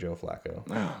place for Joe Flacco.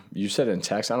 Oh, you said it in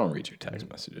text. I don't read your text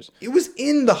messages. It was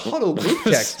in the huddle group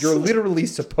text. You're literally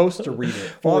supposed to read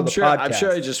it for the podcast. I'm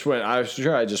sure I just went.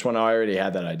 I already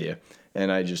had that idea,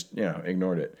 and I just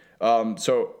ignored it.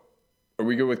 So, are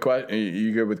we good with questions? Are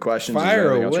you good with questions?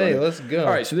 Fire away. Let's go.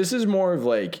 All right. So this is more of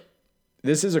like,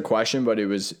 this is a question, but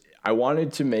I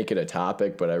wanted to make it a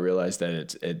topic, but I realized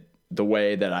that the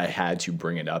way that I had to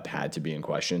bring it up had to be in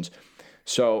questions.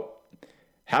 So,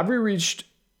 have we reached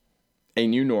a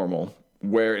new normal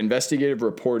where investigative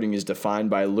reporting is defined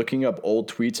by looking up old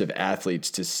tweets of athletes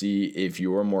to see if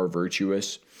you're more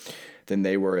virtuous than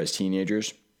they were as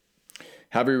teenagers?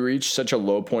 Have we reached such a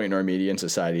low point in our media and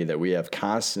society that we have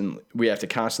to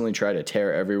constantly try to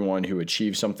tear everyone who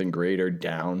achieves something greater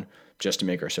down just to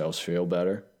make ourselves feel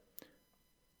better?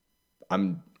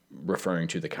 I'm referring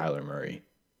to the Kyler Murray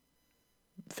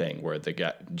thing where the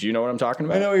guy, do you know what I'm talking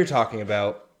about? I know what you're talking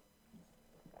about.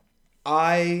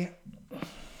 I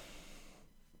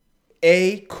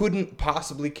couldn't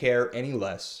possibly care any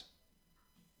less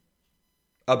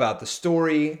about the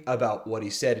story, about what he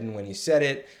said and when he said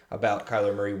it, about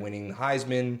Kyler Murray winning the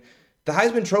Heisman. The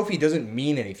Heisman Trophy doesn't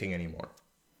mean anything anymore.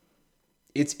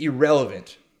 It's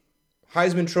irrelevant.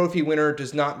 Heisman Trophy winner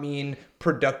does not mean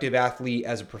productive athlete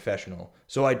as a professional,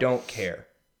 so I don't care.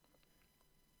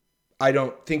 I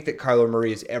don't think that Kyler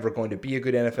Murray is ever going to be a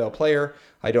good NFL player.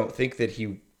 I don't think that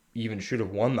he even should have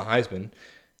won the Heisman.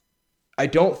 I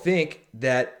don't think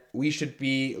that we should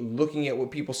be looking at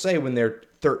what people say when they're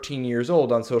 13 years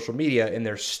old on social media and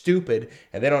they're stupid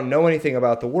and they don't know anything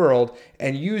about the world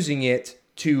and using it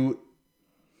to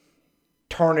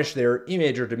tarnish their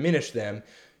image or diminish them.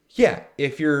 Yeah,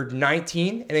 if you're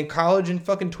 19 and in college and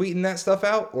fucking tweeting that stuff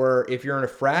out, or if you're in a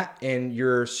frat and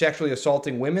you're sexually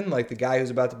assaulting women like the guy who's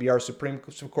about to be our Supreme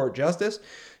Court justice,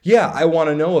 yeah, I want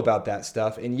to know about that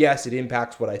stuff. And yes, it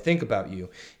impacts what I think about you.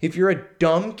 If you're a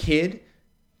dumb kid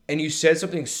and you said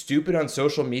something stupid on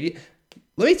social media,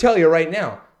 let me tell you right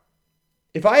now,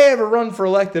 if I ever run for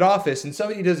elected office and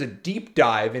somebody does a deep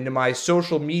dive into my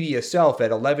social media self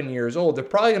at 11 years old, they're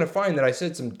probably going to find that I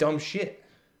said some dumb shit.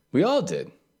 We all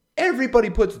did. Everybody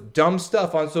puts dumb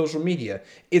stuff on social media.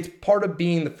 It's part of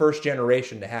being the first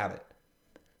generation to have it.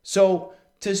 So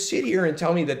to sit here and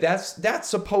tell me that that's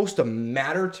supposed to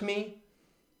matter to me,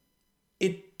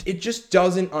 it just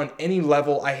doesn't on any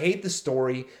level. I hate the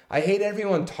story. I hate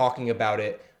everyone talking about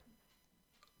it.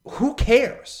 Who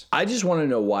cares? I just want to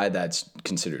know why that's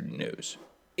considered news.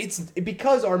 It's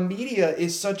because our media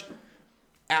is such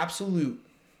absolute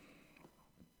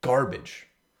garbage.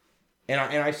 And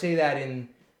I say that in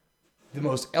the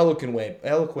most eloquent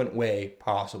way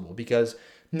possible, because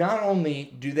not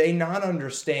only do they not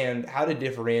understand how to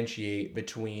differentiate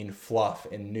between fluff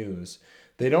and news,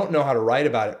 they don't know how to write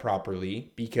about it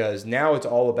properly, because now it's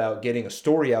all about getting a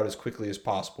story out as quickly as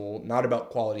possible, not about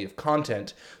quality of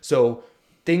content. So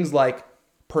things like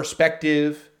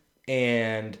perspective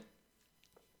and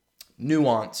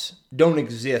nuance don't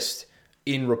exist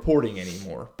in reporting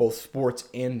anymore, both sports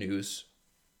and news.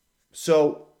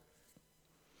 So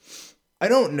I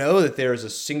don't know that there's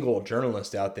a single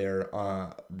journalist out there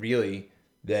really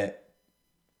that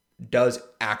does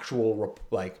actual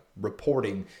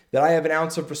reporting that I have an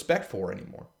ounce of respect for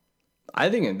anymore.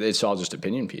 I think it's all just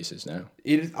opinion pieces now.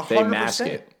 It is 100%. They mask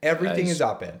it. Everything is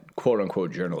op-ed. Quote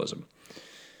unquote journalism.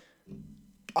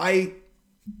 I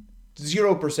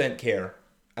 0% care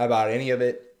about any of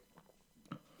it.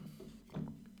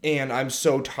 And I'm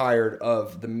so tired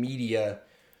of the media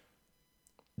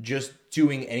just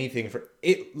doing anything for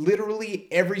it. Literally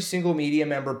every single media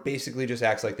member basically just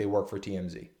acts like they work for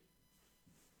TMZ.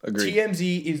 Agreed.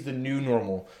 TMZ is the new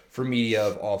normal for media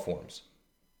of all forms.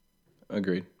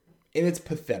 Agreed. And it's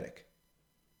pathetic.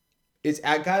 It's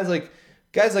guys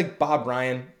like Bob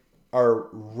Ryan are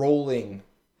rolling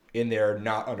in their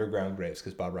not underground graves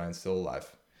because Bob Ryan's still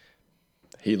alive.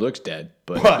 He looks dead,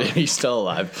 but he's still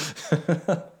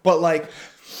alive. But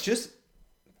just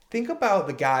think about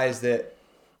the guys that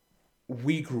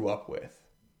we grew up with.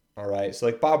 All right.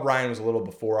 So Bob Ryan was a little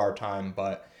before our time,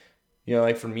 but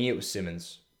for me, it was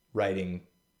Simmons writing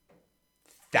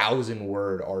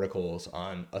 1,000-word articles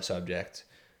on a subject,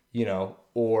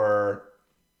 or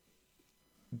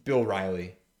Bill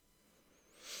Riley.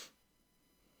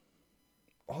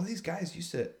 All these guys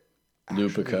used to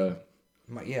Lupica.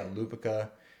 Lupica.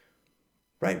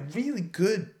 Right, really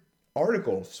good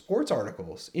articles, sports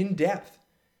articles, in depth.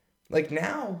 Like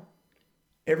now,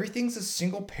 everything's a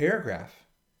single paragraph.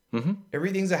 Mm-hmm.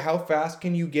 Everything's a how fast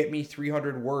can you get me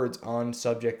 300 words on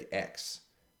subject X.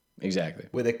 Exactly.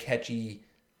 With a catchy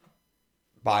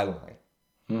byline.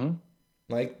 Mm-hmm.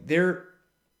 Like there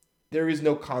is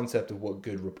no concept of what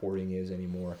good reporting is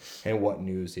anymore and what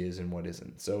news is and what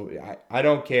isn't. So I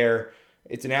don't care.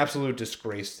 It's an absolute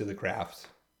disgrace to the craft.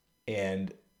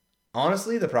 And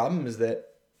honestly, the problem is that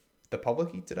the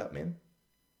public eats it up, man.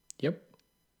 Yep.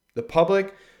 The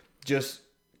public just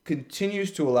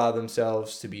continues to allow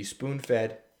themselves to be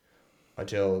spoon-fed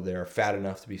until they're fat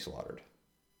enough to be slaughtered.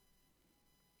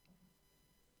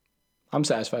 I'm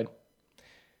satisfied.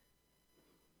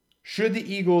 Should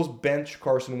the Eagles bench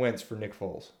Carson Wentz for Nick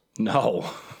Foles? No.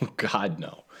 God,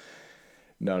 no.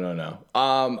 No.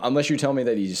 Unless you tell me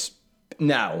that he's...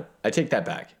 Now, I take that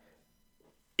back.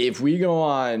 If we go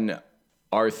on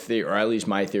our theory, or at least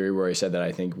my theory, where I said that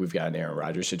I think we've got an Aaron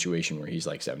Rodgers situation where he's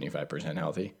like 75%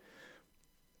 healthy,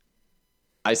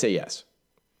 I say yes.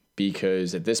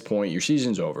 Because at this point, your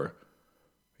season's over.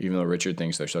 Even though Richard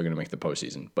thinks they're still going to make the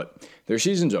postseason. But their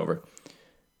season's over.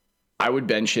 I would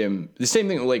bench him. The same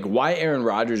thing, like why Aaron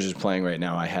Rodgers is playing right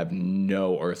now, I have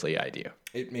no earthly idea.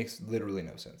 It makes literally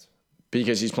no sense.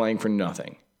 Because he's playing for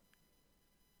nothing.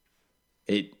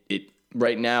 It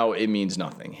right now, it means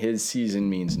nothing. His season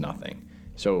means nothing.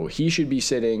 So he should be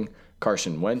sitting.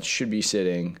 Carson Wentz should be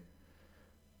sitting.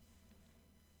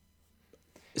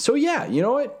 So yeah, you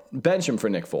know what? Bench him for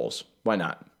Nick Foles. Why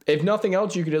not? If nothing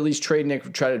else, you could at least try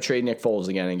to trade Nick Foles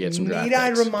again and get some draft picks. Need I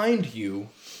remind you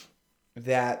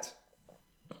that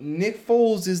Nick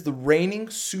Foles is the reigning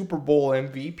Super Bowl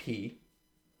MVP,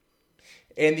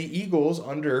 and the Eagles,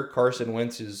 under Carson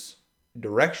Wentz's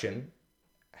direction,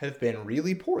 have been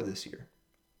really poor this year.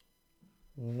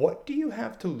 What do you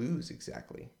have to lose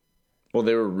exactly? Well,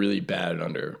 they were really bad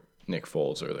under Nick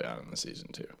Foles early on in the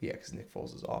season, too. Yeah, because Nick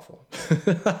Foles is awful.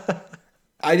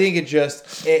 I think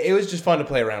it was just fun to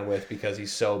play around with because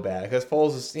he's so bad. Because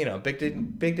Foles is,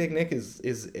 Big Dick Nick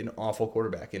is an awful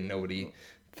quarterback, and nobody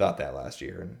thought that last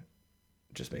year, and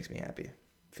it just makes me happy.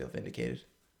 I feel vindicated.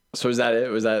 So is that it?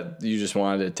 Was that you just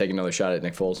wanted to take another shot at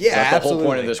Nick Foles? Yeah, is that absolutely. the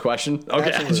whole point of this question? Okay,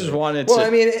 Absolutely. I just wanted to. Well, I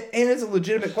mean, and it's a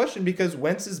legitimate question because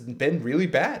Wentz has been really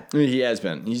bad. He has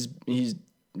been. He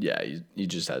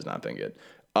just has not been good.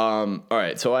 All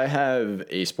right, so I have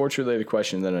a sports related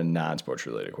question, then a non-sports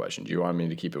related question. Do you want me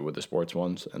to keep it with the sports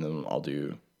ones, and then I'll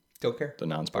do Don't care. the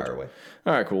non-sports? Fire away.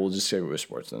 All right, cool. We'll just stick with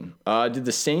sports then. Did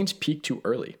the Saints peak too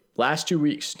early? Last 2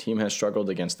 weeks, team has struggled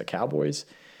against the Cowboys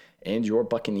and your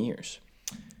Buccaneers.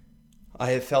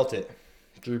 I have felt it.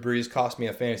 Drew Brees cost me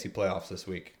a fantasy playoffs this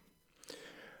week.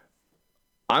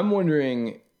 I'm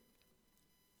wondering,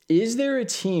 is there a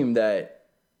team that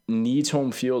needs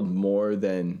home field more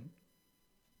than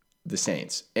the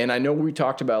Saints? And I know we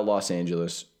talked about Los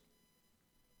Angeles,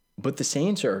 but the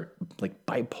Saints are like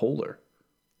bipolar.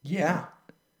 Yeah.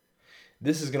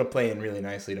 This is going to play in really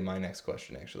nicely to my next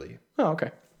question, actually. Oh,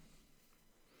 okay.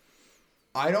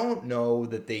 I don't know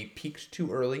that they peaked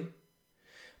too early,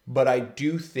 but I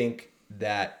do think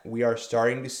that we are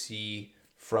starting to see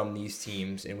from these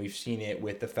teams, and we've seen it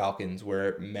with the Falcons,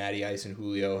 where Matty Ice and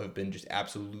Julio have been just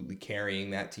absolutely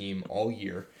carrying that team all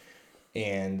year.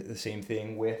 And the same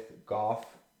thing with Goff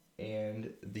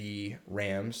and the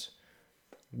Rams.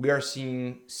 We are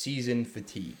seeing season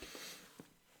fatigue.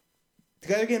 The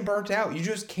guys are getting burnt out. You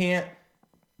just can't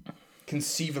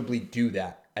conceivably do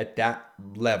that at that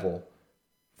level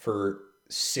for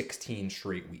 16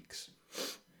 straight weeks.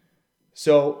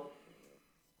 So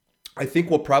I think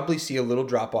we'll probably see a little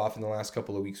drop off in the last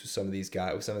couple of weeks with some of these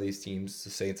guys, with some of these teams, the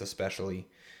Saints especially.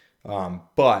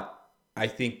 But I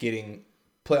think getting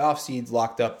playoff seeds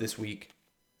locked up this week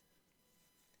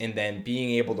and then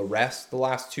being able to rest the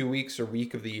last 2 weeks or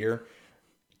week of the year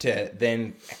to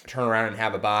then turn around and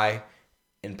have a bye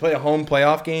and play a home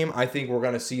playoff game, I think we're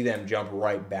going to see them jump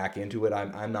right back into it.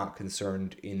 I'm not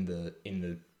concerned in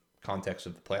the context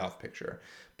of the playoff picture.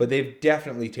 But they've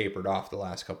definitely tapered off the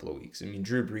last couple of weeks. I mean,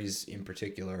 Drew Brees in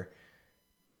particular.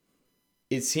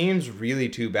 It seems really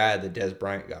too bad that Dez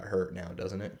Bryant got hurt now,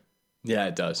 doesn't it? Yeah,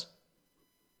 it does.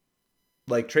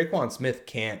 Like, Traquan Smith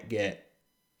can't get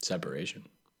separation.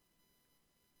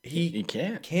 He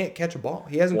can't catch a ball.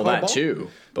 He hasn't caught a ball. That too.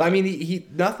 But I mean, he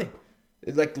nothing.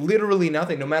 Like, literally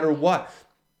nothing, no matter what.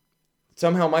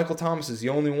 Somehow Michael Thomas is the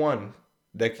only one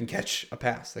that can catch a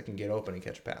pass, that can get open and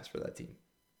catch a pass for that team.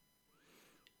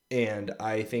 And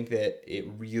I think that it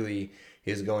really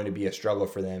is going to be a struggle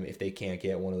for them if they can't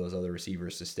get one of those other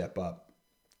receivers to step up.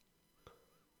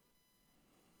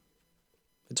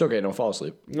 It's okay. Don't fall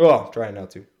asleep. Oh, trying not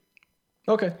to.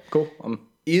 Okay, cool.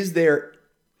 Is there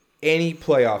any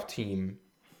playoff team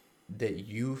that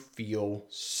you feel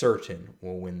certain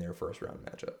will win their first round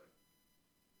matchup?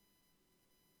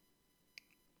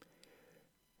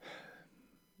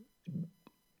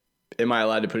 Am I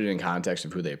allowed to put it in context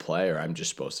of who they play, or I'm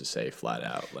just supposed to say flat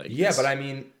out? Like, Yeah, but I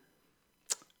mean,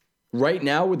 right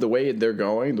now with the way they're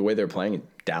going, the way they're playing,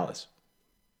 Dallas.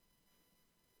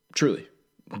 Truly.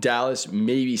 Dallas,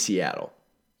 maybe Seattle.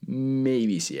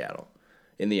 Maybe Seattle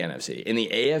in the NFC. In the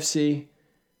AFC,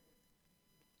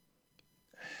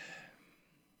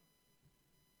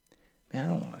 man, I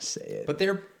don't want to say it. but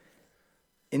they're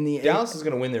In the Dallas is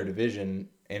going to win their division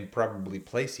and probably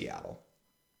play Seattle.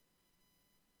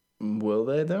 Will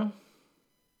they, though?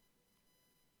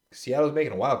 Seattle's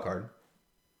making a wild card.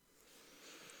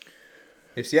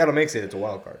 If Seattle makes it, it's a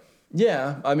wild card.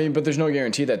 Yeah, I mean, but there's no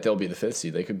guarantee that they'll be the 5th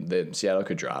seed. Seattle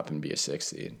could drop and be a 6th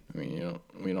seed. I mean,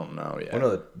 we don't know yet.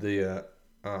 Well,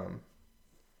 no,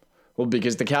 Well,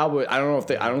 because the Cowboys, I don't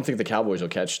think the Cowboys will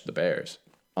catch the Bears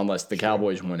unless the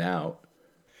Cowboys win out.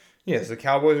 yes, the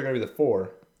Cowboys are going to be the 4.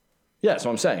 Yeah, that's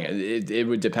what I'm saying. It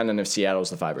would depend on if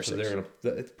Seattle's the 5 or 6. So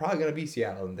it's probably going to be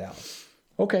Seattle and Dallas.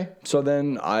 Okay, so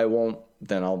then I'll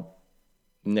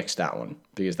nix that one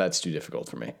because that's too difficult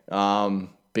for me.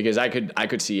 Because I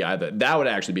could see either. That would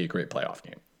actually be a great playoff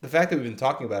game. The fact that we've been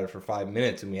talking about it for 5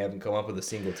 minutes and we haven't come up with a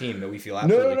single team that we feel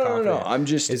absolutely confident. No. I'm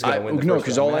just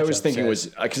because all I was thinking was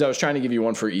because I was trying to give you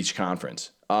one for each conference.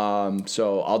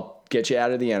 So I'll get you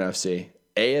out of the NFC,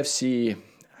 AFC.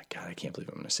 God, I can't believe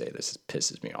I'm going to say this. It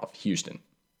pisses me off. Houston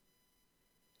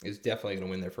is definitely going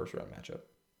to win their first round matchup.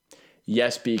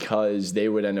 Yes, because they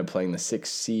would end up playing the 6th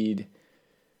seed.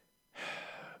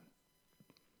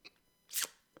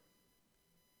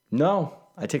 No,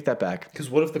 I take that back. Because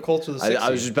what if the Colts are the 6th seed? I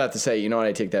was just about to say, you know what?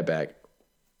 I take that back.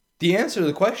 The answer to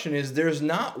the question is there's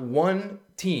not one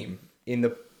team in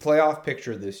the playoff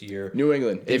picture this year. New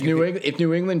England. If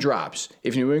New England drops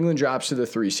to the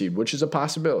 3 seed, which is a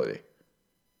possibility,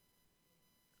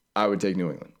 I would take New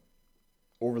England.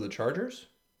 Over the Chargers?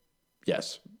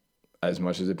 Yes. As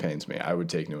much as it pains me, I would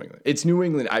take New England. It's New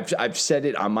England. I've said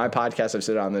it on my podcast. I've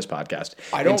said it on this podcast.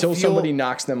 Until somebody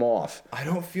knocks them off. I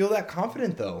don't feel that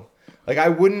confident, though. Like, I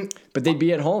wouldn't. But they'd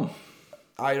be at home.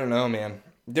 I don't know, man.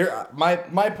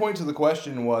 My point to the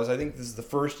question was, I think this is the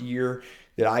first year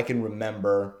that I can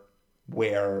remember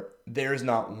where there's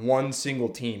not one single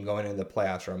team going into the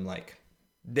playoffs where I'm like,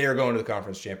 they're going to the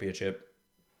conference championship.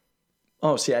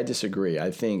 Oh, see, I disagree.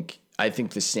 I think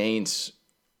the Saints,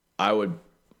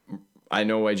 I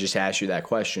know I just asked you that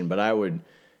question, but I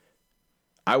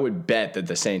would bet that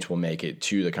the Saints will make it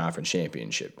to the conference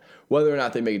championship. Whether or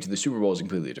not they make it to the Super Bowl is a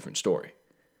completely different story.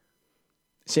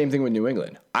 Same thing with New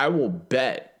England. I will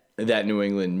bet that New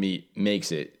England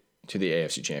makes it to the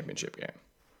AFC Championship game.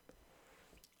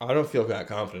 I don't feel that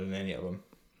confident in any of them.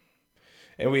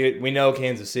 And we know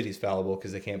Kansas City's fallible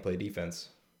because they can't play defense.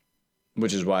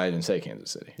 Which is why I didn't say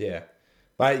Kansas City. Yeah.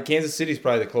 But Kansas City's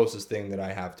probably the closest thing that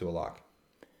I have to a lock.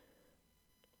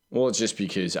 Well, it's just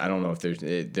because I don't know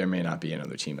if there may not be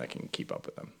another team that can keep up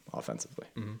with them offensively.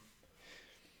 Mm-hmm.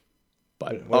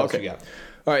 But what else you got?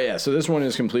 All right, yeah. So this one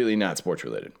is completely not sports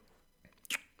related.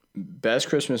 Best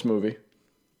Christmas movie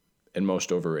and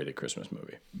most overrated Christmas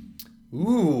movie.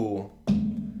 Ooh.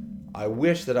 I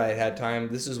wish that I had time.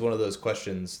 This is one of those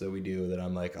questions that we do that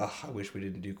I'm like, oh, I wish we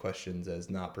didn't do questions as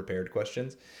not prepared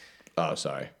questions. Oh,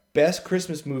 sorry. Best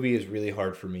Christmas movie is really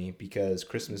hard for me because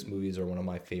Christmas movies are one of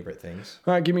my favorite things.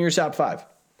 All right, give me your top 5.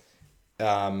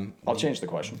 I'll change the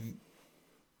question.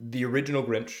 The original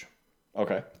Grinch.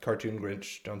 Okay. Cartoon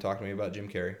Grinch. Don't talk to me about Jim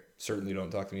Carrey. Certainly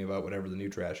don't talk to me about whatever the new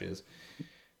trash is.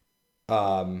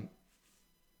 Rudolph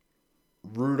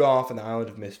and the Island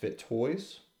of Misfit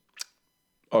Toys.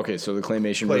 Okay, so the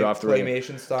claymation Rudolph the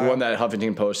claymation style. The one that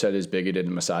Huffington Post said is bigoted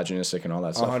and misogynistic and all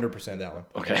that stuff. 100% that one.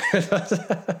 Okay.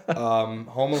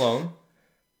 Home Alone.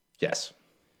 Yes.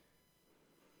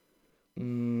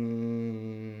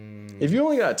 If you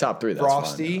only got a top 3, that's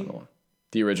Frosty. Fine.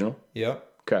 The original?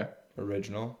 Yep. Okay.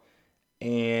 Original.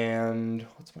 And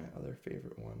what's my other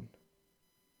favorite one?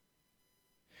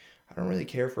 I don't really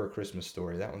care for A Christmas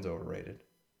Story. That one's overrated.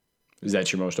 Is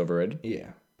that your most overrated?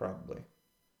 Yeah, probably.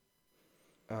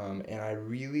 And I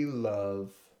really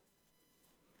love...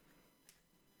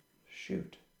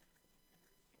 Shoot.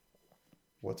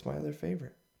 What's my other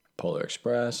favorite? Polar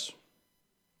Express.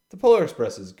 The Polar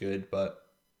Express is good, but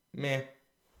meh.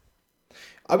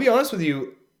 I'll be honest with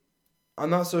you, I'm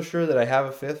not so sure that I have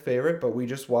a 5th favorite, but we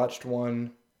just watched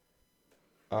one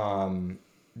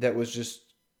that was just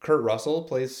Kurt Russell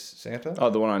plays Santa. Oh,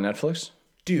 the one on Netflix?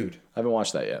 Dude. I haven't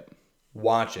watched that yet.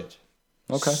 Watch it.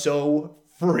 Okay. So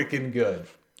freaking good.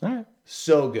 All right.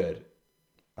 So good.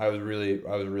 I was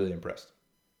really impressed.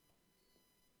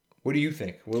 What do you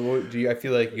think? What do you? I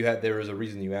feel like there was a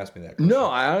reason you asked me that question. No,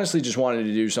 I honestly just wanted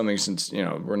to do something since,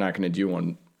 we're not going to do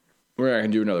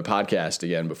another podcast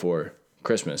again before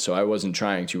Christmas. So I wasn't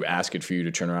trying to ask it for you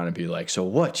to turn around and be like, so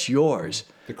what's yours?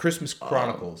 The Christmas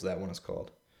Chronicles, that one is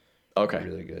called. Okay.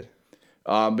 Really good.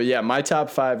 But yeah, my top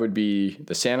 5 would be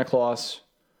the Santa Claus.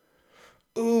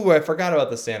 Ooh, I forgot about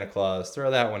the Santa Claus.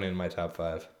 Throw that one in my top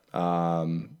 5.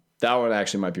 That one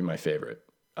actually might be my favorite.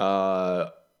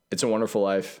 It's a Wonderful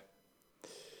Life.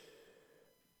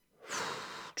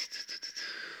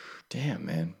 Damn,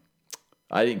 man.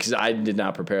 Because I did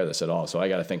not prepare this at all, so I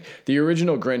got to think. The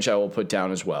original Grinch I will put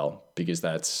down as well, because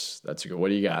that's a good. What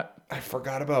do you got? I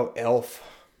forgot about Elf.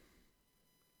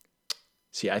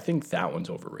 See, I think that one's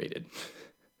overrated,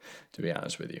 to be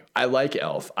honest with you. I like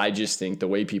Elf. I just think the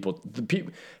way people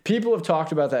have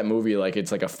talked about that movie like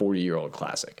it's like a 40-year-old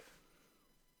classic.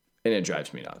 And it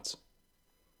drives me nuts.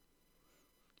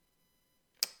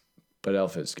 But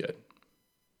Elf is good.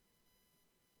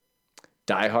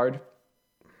 Die Hard.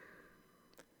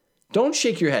 Don't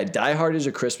shake your head. Die Hard is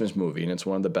a Christmas movie, and it's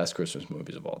one of the best Christmas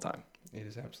movies of all time. It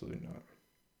is absolutely not.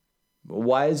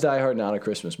 Why is Die Hard not a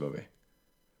Christmas movie?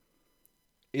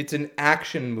 It's an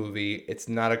action movie. It's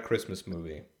not a Christmas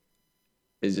movie.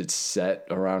 Is it set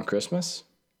around Christmas?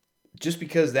 Just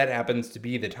because that happens to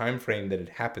be the time frame that it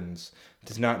happens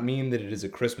does not mean that it is a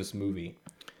Christmas movie.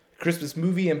 Christmas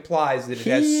movie implies that it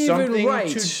has something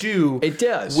to do it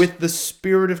does. with the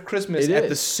spirit of Christmas at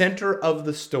the center of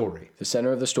the story. The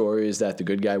center of the story is that the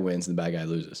good guy wins and the bad guy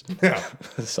loses. Yeah.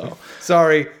 So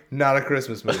sorry, not a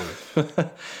Christmas movie.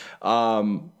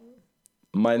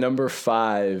 My number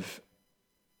 5.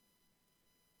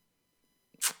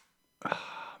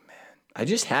 Oh, man. I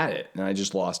just had it and I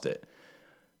just lost it.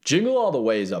 Jingle All the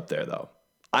Way is up there, though.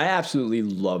 I absolutely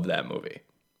love that movie.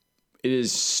 It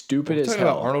is stupid as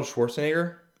hell. About Arnold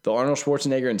Schwarzenegger? The Arnold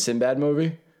Schwarzenegger and Sinbad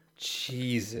movie?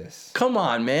 Jesus. Come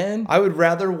on, man. I would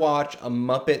rather watch a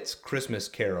Muppets Christmas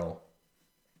Carol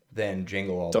than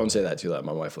Jingle All the Way. Don't say that too loud.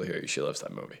 My wife will hear you. She loves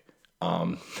that movie.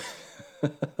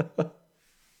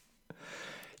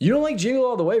 You don't like Jingle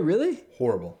All the Way, really?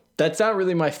 Horrible. That's not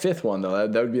really my 5th one, though.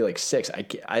 That would be like 6.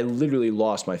 I literally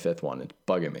lost my 5th one. It's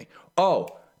bugging me. Oh,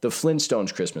 the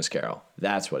Flintstones Christmas Carol.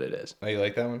 That's what it is. Oh, you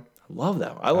like that one? I love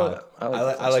that one.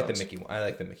 I like the Mickey one. I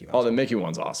like the Mickey one. Oh, the Mickey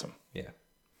one's awesome. Yeah.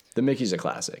 The Mickey's a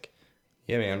classic.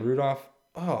 Yeah, man. Rudolph.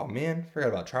 Oh, man. Forgot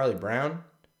about Charlie Brown.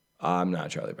 I'm not a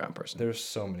Charlie Brown person. There's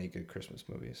so many good Christmas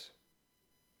movies.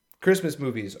 Christmas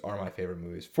movies are my favorite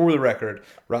movies. For the record,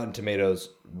 Rotten Tomatoes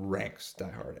ranks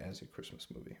Die Hard as a Christmas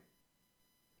movie.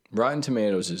 Rotten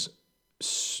Tomatoes is...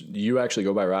 You actually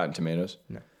go by Rotten Tomatoes?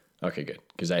 No. Okay, good.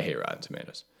 Because I hate Rotten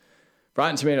Tomatoes.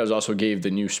 Rotten Tomatoes also gave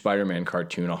the new Spider-Man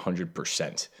cartoon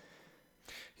 100%.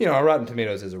 Our Rotten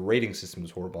Tomatoes as a rating system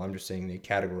is horrible. I'm just saying they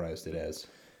categorized it as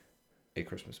a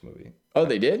Christmas movie. Oh,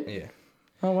 they did? Yeah.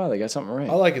 Oh, wow. They got something right.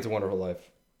 I like It's a Wonderful Life.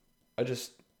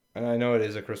 And I know it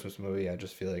is a Christmas movie. I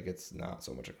just feel like it's not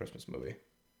so much a Christmas movie.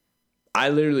 I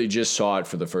literally just saw it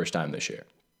for the first time this year.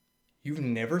 You've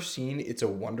never seen It's a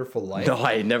Wonderful Life? No,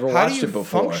 I had never watched it before.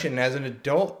 How do you function as an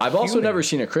adult I've also never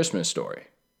seen A Christmas Story.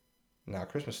 No,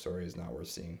 Christmas Story is not worth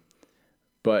seeing.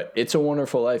 But It's a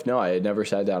Wonderful Life, no, I had never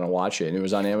sat down and watched it. And it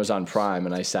was on Amazon Prime,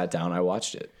 and I sat down and I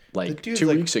watched it. Like the dude's 2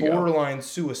 weeks ago. Borderline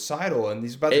suicidal, and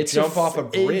he's about to jump off a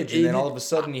bridge, and then all of a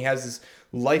sudden he has this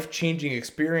life-changing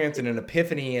experience and an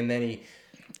epiphany, and then he...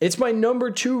 It's my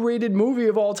number 2 rated movie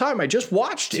of all time. I just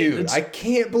watched it. Dude, I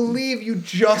can't believe you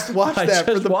just watched that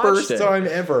for the first time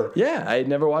ever. Yeah, I had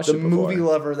never watched it before. The movie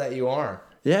lover that you are.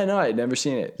 Yeah, no, I had never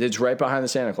seen it. It's right behind the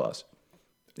Santa Claus.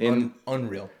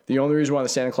 Unreal. The only reason why the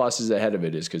Santa Claus is ahead of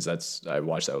it is because I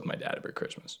watched that with my dad every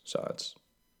Christmas. So that's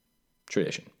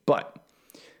tradition. But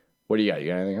what do you got? You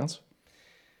got anything else?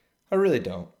 I really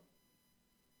don't.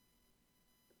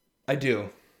 I do.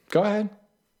 Go ahead.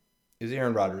 Is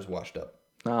Aaron Rodgers washed up?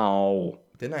 No.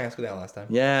 Didn't I ask you that last time?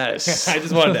 Yes. I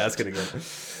just wanted to ask it again.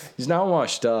 He's not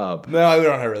washed up. No, we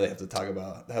don't really have to talk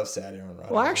about how sad Aaron Rodgers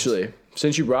is. Well, actually,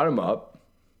 since you brought him up,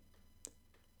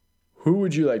 who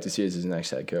would you like to see as his next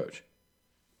head coach?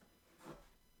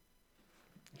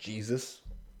 Jesus.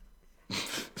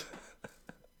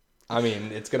 I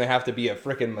mean, it's going to have to be a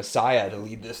freaking Messiah to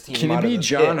lead this team. Can it be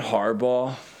John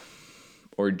Harbaugh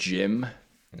or Jim?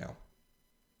 No.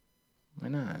 Why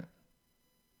not?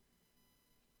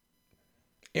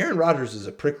 Aaron Rodgers is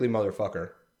a prickly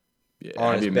motherfucker.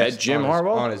 Yeah, have you met Jim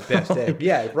Harbaugh? On his best day.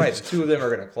 Yeah, right. The two of them are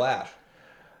going to clash.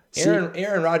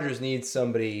 Aaron Rodgers needs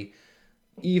somebody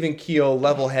even keel,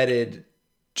 level-headed,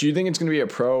 Do you think it's going to be a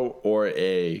pro or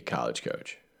a college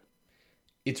coach?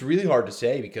 It's really hard to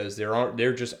say because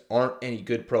there just aren't any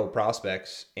good pro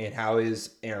prospects. And how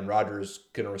is Aaron Rodgers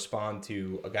going to respond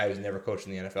to a guy who's never coached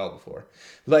in the NFL before?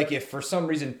 Like, if for some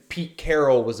reason Pete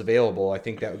Carroll was available, I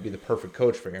think that would be the perfect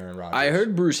coach for Aaron Rodgers. I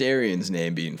heard Bruce Arians'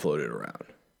 name being floated around,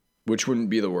 which wouldn't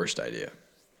be the worst idea.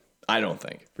 I don't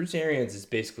think. Bruce Arians is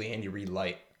basically Andy Reid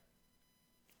light.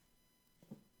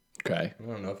 Okay. I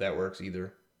don't know if that works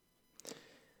either.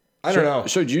 I don't know.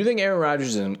 So do you think Aaron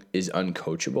Rodgers is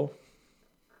uncoachable?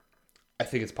 I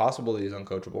think it's possible that he's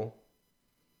uncoachable.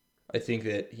 I think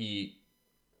that he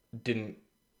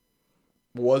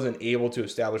wasn't able to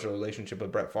establish a relationship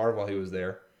with Brett Favre while he was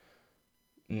there.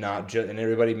 And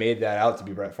everybody made that out to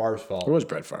be Brett Favre's fault. It was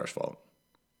Brett Favre's fault.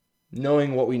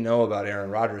 Knowing what we know about Aaron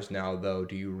Rodgers now, though,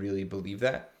 do you really believe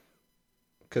that?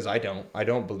 Because I don't. I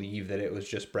don't believe that it was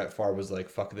just Brett Favre was like,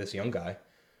 fuck this young guy.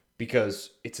 Because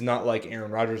it's not like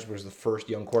Aaron Rodgers was the first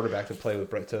young quarterback to play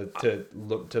with Brett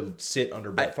to sit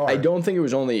under Brett Favre. I don't think it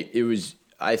was only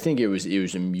I think it was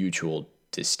a mutual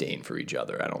disdain for each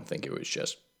other. I don't think it was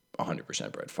just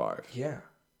 100% Brett Favre. Yeah.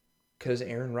 Because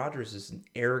Aaron Rodgers is an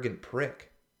arrogant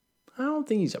prick. I don't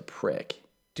think he's a prick.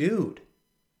 Dude.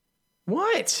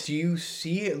 What? Do you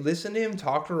see it? Listen to him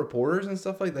talk to reporters and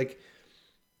stuff like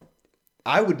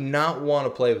I would not want to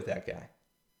play with that guy.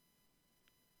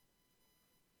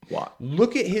 What?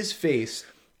 Look at his face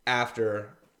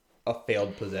after a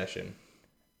failed possession,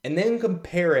 and then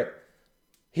compare it.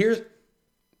 Here's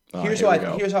how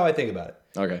I think about it.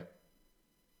 Okay.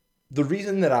 The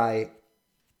reason that I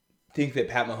think that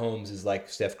Pat Mahomes is like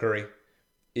Steph Curry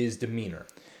is demeanor.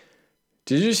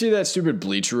 Did you see that stupid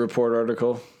Bleacher Report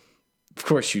article? Of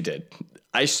course you did.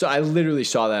 I literally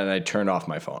saw that and I turned off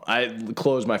my phone. I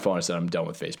closed my phone and said I'm done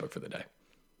with Facebook for the day.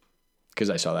 Because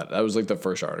I saw that. That was like the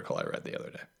first article I read the other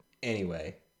day.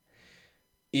 Anyway,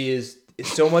 is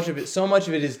so much of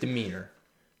it is demeanor.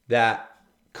 That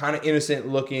kind of innocent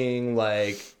looking,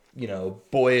 like, you know,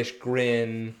 boyish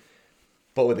grin,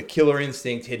 but with a killer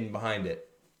instinct hidden behind it.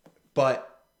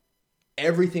 But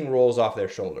everything rolls off their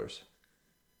shoulders.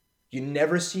 You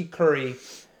never see Curry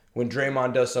when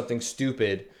Draymond does something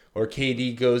stupid or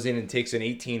KD goes in and takes an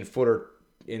 18-footer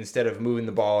instead of moving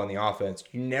the ball on the offense.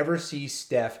 You never see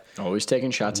Steph. Always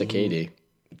taking shots at KD.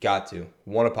 Got to.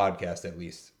 Won a podcast at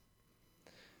least.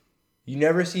 You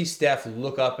never see Steph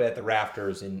look up at the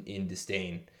rafters in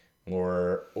disdain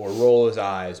or roll his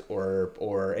eyes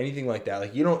or anything like that.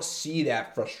 Like, you don't see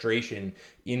that frustration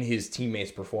in his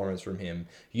teammates' performance from him.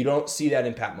 You don't see that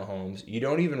in Pat Mahomes. You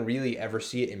don't even really ever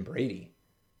see it in Brady.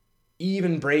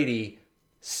 Even Brady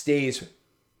stays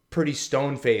pretty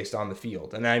stone-faced on the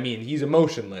field. And I mean, he's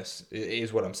emotionless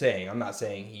is what I'm saying. I'm not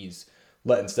saying he's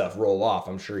letting stuff roll off.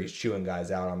 I'm sure he's chewing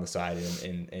guys out on the side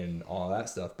and all that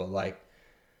stuff.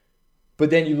 But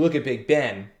then you look at Big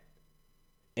Ben,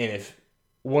 and if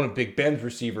one of Big Ben's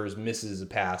receivers misses a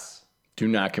pass, do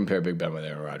not compare Big Ben with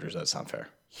Aaron Rodgers. That's not fair.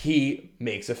 He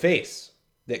makes a face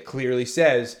that clearly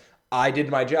says, I did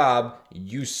my job,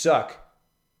 you suck.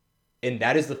 And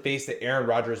that is the face that Aaron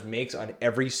Rodgers makes on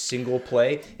every single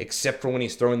play, except for when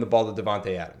he's throwing the ball to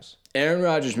Devontae Adams. Aaron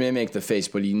Rodgers may make the face,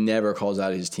 but he never calls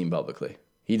out his team publicly.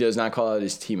 He does not call out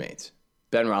his teammates.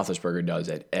 Ben Roethlisberger does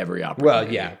at every opportunity.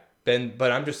 Well, yeah, Ben,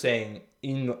 but I'm just saying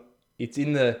it's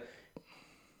in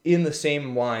the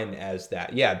same line as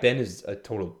that. Yeah, Ben is a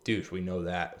total douche. We know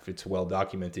that. If it's well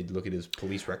documented, look at his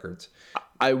police records.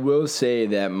 I will say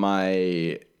that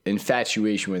my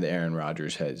infatuation with Aaron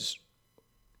Rodgers has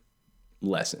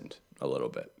lessened a little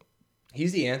bit.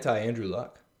 He's the anti-Andrew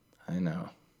Luck. I know.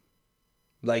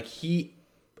 Like,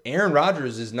 Aaron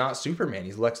Rodgers is not Superman.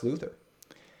 He's Lex Luthor.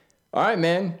 All right,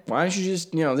 man. Why don't you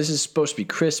just, this is supposed to be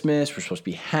Christmas. We're supposed to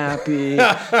be happy.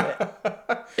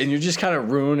 And you're just kind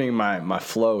of ruining my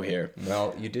flow here.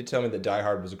 Well, you did tell me that Die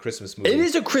Hard was a Christmas movie. It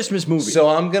is a Christmas movie. So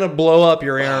I'm going to blow up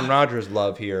your Aaron Rodgers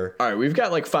love here. All right, we've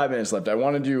got like 5 minutes left. I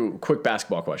want to do a quick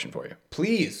basketball question for you.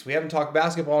 Please. We haven't talked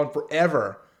basketball in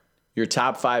forever. Your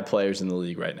top 5 players in the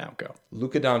league right now. Go.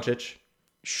 Luka Doncic.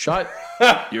 Shut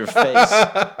your face.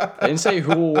 I didn't say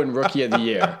who will win Rookie of the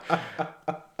Year.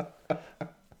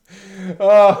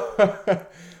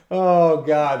 Oh,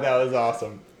 God, that was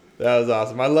awesome. That was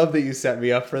awesome. I love that you set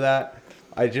me up for that.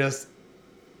 It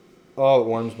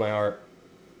warms my heart.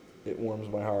 It warms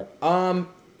my heart.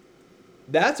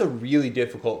 That's a really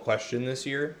difficult question this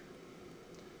year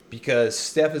because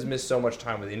Steph has missed so much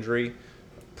time with injury.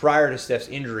 Prior to Steph's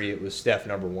injury, it was Steph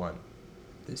number 1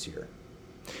 this year.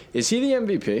 Is he the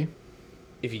MVP?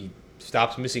 If he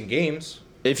stops missing games.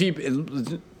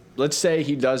 Let's say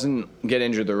he doesn't get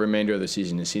injured the remainder of the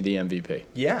season, is he the MVP?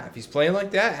 Yeah, if he's playing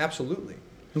like that, absolutely.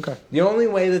 Okay. The only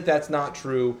way that that's not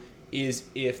true is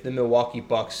if the Milwaukee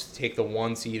Bucks take the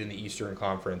 1 seed in the Eastern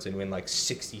Conference and win like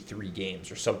 63 games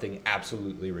or something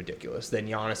absolutely ridiculous. Then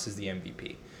Giannis is the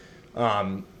MVP.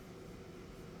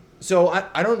 So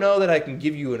I don't know that I can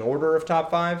give you an order of top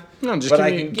 5, No, just but give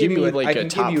I me- can give give me you like I a can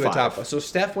top give you a top five. 5. So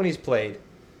Steph when he's played,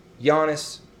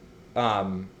 Giannis,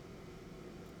 Kawhi,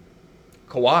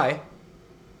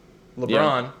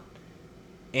 LeBron,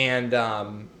 and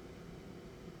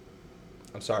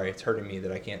I'm sorry, it's hurting me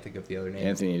that I can't think of the other name.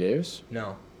 Anthony Davis?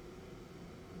 No.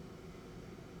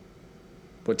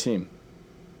 What team?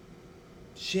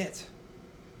 Shit.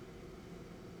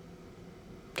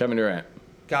 Kevin Durant.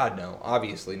 God, no.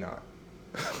 Obviously not.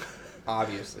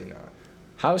 Obviously not.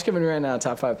 How is Kevin Durant not a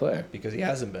top 5 player? Because he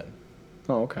hasn't been.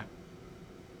 Oh, okay.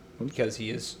 Because he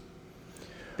has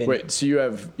been. Wait, so you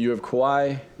have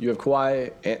Kawhi,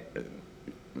 Kawhi,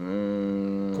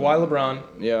 LeBron,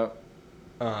 yeah.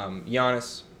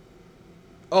 Giannis.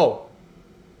 Oh.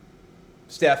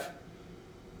 Steph.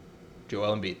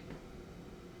 Joel Embiid.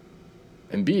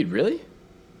 Embiid, really?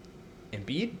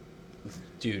 Embiid?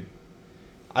 Dude.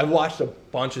 I've watched a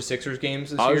bunch of Sixers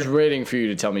games this I year. was waiting for you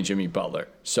to tell me Jimmy Butler.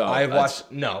 So I've that's-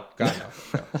 watched. No, God,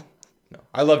 no. No.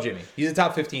 I love Jimmy. He's a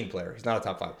top 15 player. He's not a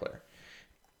top 5 player.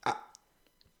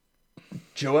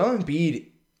 Joel Embiid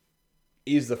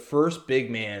is the first big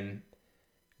man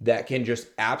that can just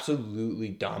absolutely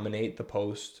dominate the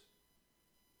post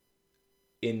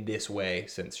in this way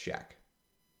since Shaq.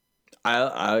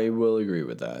 I will agree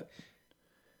with that.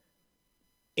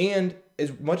 And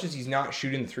as much as he's not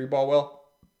shooting the 3-ball well,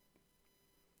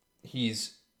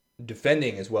 he's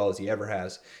defending as well as he ever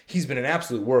has. He's been an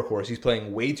absolute workhorse. He's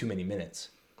playing way too many minutes.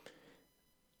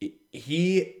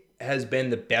 He has been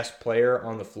the best player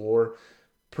on the floor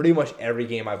pretty much every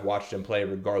game I've watched him play,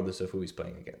 regardless of who he's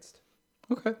playing against.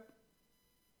 Okay.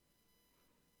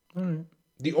 All right.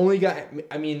 The only guy,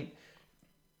 I mean,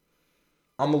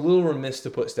 I'm a little remiss to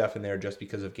put Steph in there just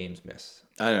because of games missed.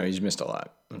 I know he's missed a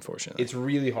lot, unfortunately. It's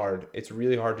really hard. It's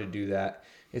really hard to do that.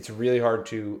 It's really hard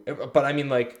to, but I mean,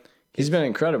 like, He's been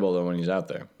incredible though when he's out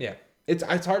there. yeah, it's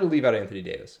hard to leave out Anthony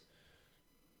Davis.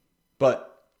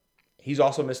 But he's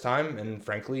also missed time, and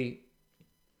frankly,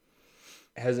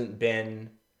 hasn't been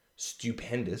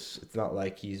stupendous. It's not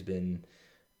like he's been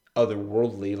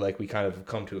otherworldly like we kind of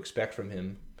come to expect from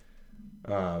him.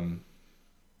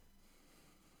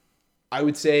 I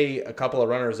would say a couple of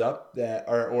runners up that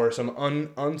are, or some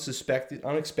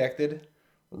unexpected,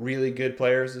 really good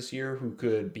players this year who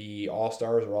could be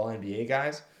all-stars or all-NBA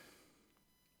guys.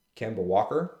 Kemba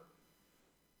Walker,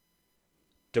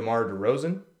 DeMar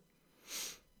DeRozan.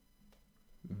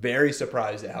 Very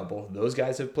surprised at how both of those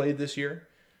guys have played this year.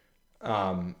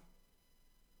 You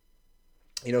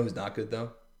know who's not good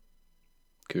though?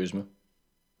 Kuzma.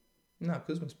 No,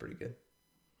 Kuzma's pretty good.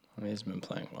 I mean, he's been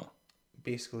playing well.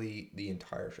 Basically, the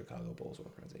entire Chicago Bulls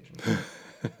organization.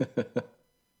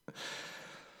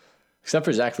 Except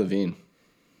for Zach LaVine.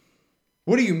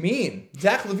 What do you mean?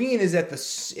 Zach LaVine is at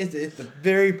the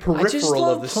very I just peripheral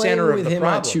love of the playing center of with the him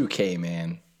on problem. 2K,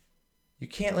 man. You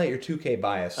can't let your 2K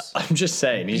bias I'm just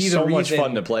saying, be he's the so much reason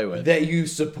fun to play with. that you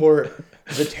support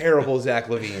the terrible Zach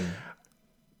LaVine.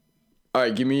 All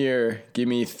right, give me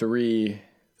the three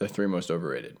most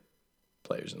overrated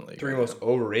players in the league. Three right most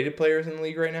overrated players in the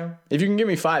league right now. now. If you can give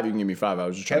me 5, you can give me 5. I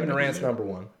was just trying Kevin to make Durant's it. number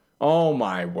 1. Oh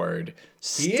my word!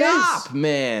 He Stop, is.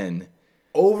 man.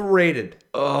 Overrated.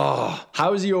 Oh,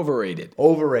 how is he overrated?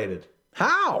 Overrated.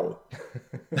 How?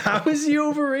 How is he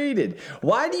overrated?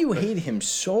 Why do you hate him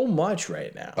so much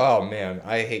right now? Oh man,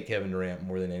 I hate Kevin Durant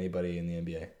more than anybody in the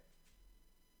NBA,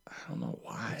 I don't know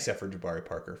why. except for Jabari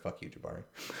Parker. Fuck you, Jabari.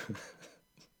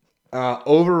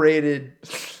 Overrated.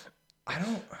 I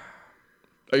don't.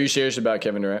 Are you serious about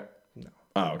Kevin Durant? No.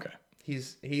 Oh, okay.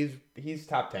 He's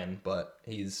top 10, but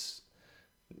he's,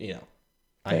 I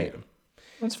hate him.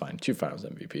 That's fine. 2 Finals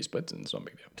MVPs, but it's no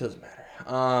big deal. Doesn't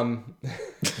matter.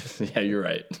 Yeah, you're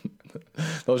right.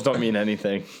 Those don't mean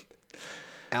anything.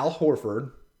 Al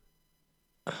Horford.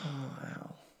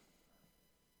 Wow.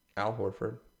 Al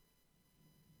Horford.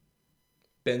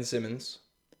 Ben Simmons.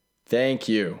 Thank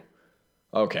you.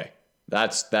 Okay.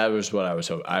 That was what I was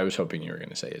hoping. I was hoping you were going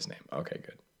to say his name. Okay,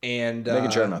 good. And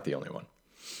Making sure I'm not the only one.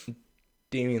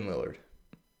 Damian Lillard.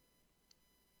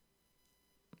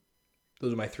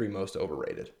 Those are my 3 most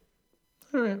overrated.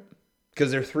 All right.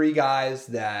 Because they're 3 guys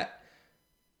that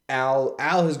Al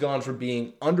has gone from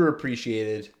being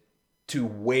underappreciated to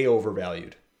way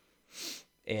overvalued.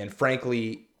 And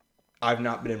frankly, I've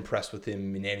not been impressed with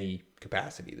him in any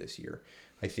capacity this year.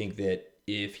 I think that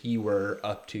if he were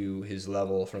up to his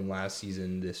level from last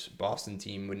season, this Boston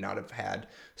team would not have had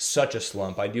such a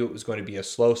slump. I knew it was going to be a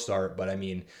slow start, but I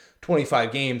mean,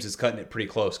 25 games is cutting it pretty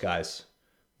close, guys.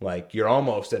 Like, you're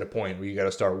almost at a point where you got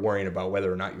to start worrying about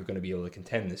whether or not you're going to be able to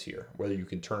contend this year, whether you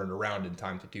can turn it around in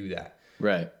time to do that.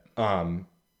 Right.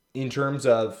 In terms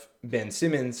of Ben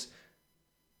Simmons,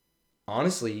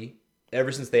 honestly,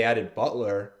 ever since they added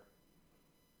Butler,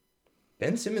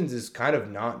 Ben Simmons is kind of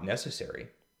not necessary.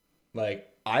 Like,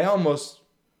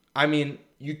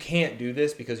 you can't do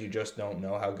this because you just don't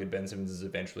know how good Ben Simmons is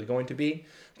eventually going to be.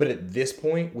 But at this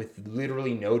point, with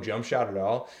literally no jump shot at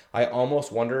all, I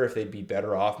almost wonder if they'd be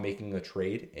better off making a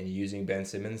trade and using Ben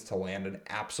Simmons to land an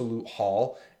absolute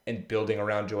haul and building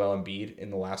around Joel Embiid in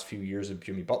the last few years of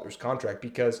Jimmy Butler's contract.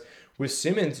 Because with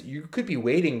Simmons, you could be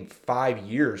waiting 5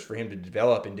 years for him to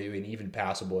develop into an even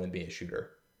passable NBA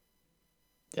shooter.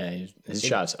 Yeah, his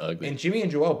shot's ugly. And Jimmy and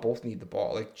Joel both need the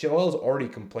ball. Like, Joel's already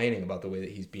complaining about the way that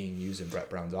he's being used in Brett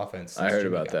Brown's offense. I heard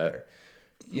about that. There.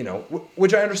 You know,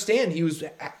 which I understand. He's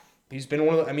been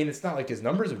one of the, I mean, it's not like his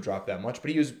numbers have dropped that much,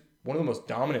 but he was one of the most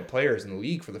dominant players in the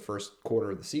league for the first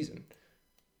quarter of the season,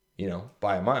 you know,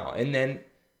 by a mile. And then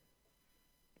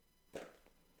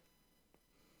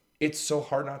it's so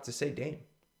hard not to say Dame.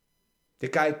 The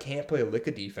guy can't play a lick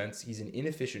of defense. He's an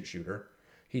inefficient shooter.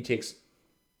 He takes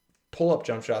pull-up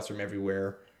jump shots from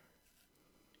everywhere.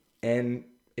 And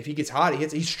if he gets hot,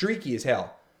 he's streaky as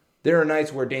hell. There are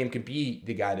nights where Dame could be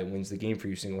the guy that wins the game for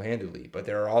you single-handedly, but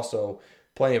there are also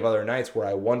plenty of other nights where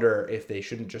I wonder if they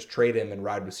shouldn't just trade him and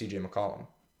ride with CJ McCollum.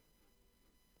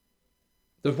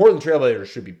 The Portland Trailblazers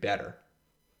should be better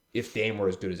if Dame were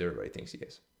as good as everybody thinks he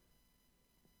is.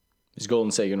 Is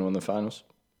Golden State going to win the finals?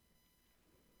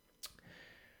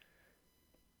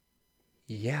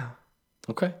 Yeah.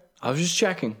 Okay. I was just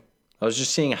checking. I was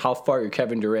just seeing how far your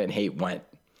Kevin Durant hate went.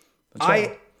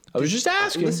 I was just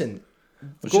asking. Listen,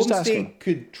 Golden State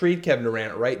could trade Kevin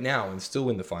Durant right now and still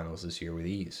win the finals this year with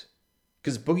ease.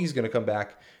 Because Boogie's going to come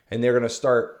back and they're going to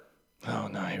start. Oh,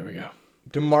 no, here we go.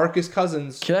 DeMarcus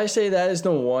Cousins. Can I say that is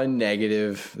the one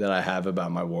negative that I have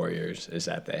about my Warriors is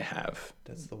that they have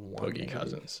Boogie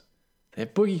Cousins. They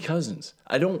have Boogie Cousins.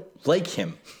 I don't like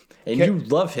him. And you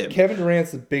love him. Kevin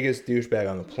Durant's the biggest douchebag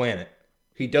on the planet.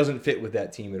 He doesn't fit with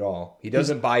that team at all. He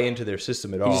doesn't buy into their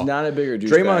system at all. He's not a bigger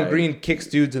douchebag. Draymond Green kicks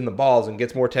dudes in the balls and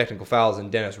gets more technical fouls than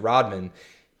Dennis Rodman.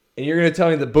 And you're going to tell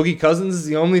me that Boogie Cousins is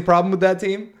the only problem with that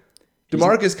team?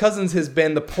 DeMarcus Cousins has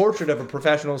been the portrait of a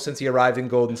professional since he arrived in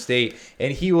Golden State,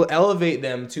 and he will elevate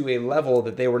them to a level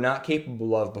that they were not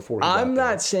capable of before he got there. I'm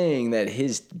not saying that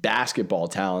his basketball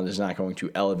talent is not going to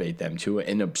elevate them to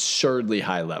an absurdly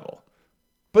high level.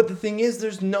 But the thing is,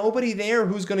 there's nobody there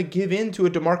who's going to give in to a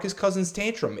DeMarcus Cousins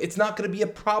tantrum. It's not going to be a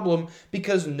problem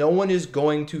because no one is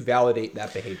going to validate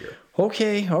that behavior.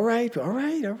 Okay, all right.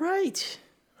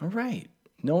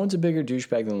 No one's a bigger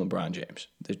douchebag than LeBron James.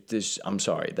 I'm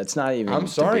sorry. That's not even I'm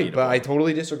sorry, debatable. but I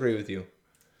totally disagree with you.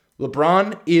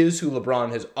 LeBron is who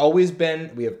LeBron has always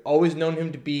been. We have always known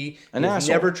him to be. He has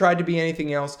never tried to be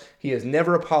anything else. He has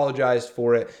never apologized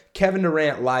for it. Kevin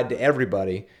Durant lied to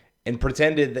everybody and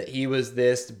pretended that he was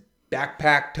this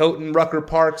backpack toting Rucker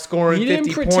Park scoring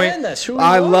 50 points. That's who he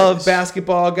I was. love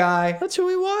basketball guy. That's who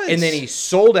he was. And then he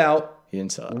sold out. He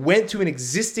didn't sell out. Went to an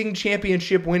existing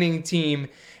championship winning team.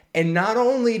 And not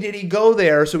only did he go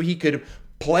there so he could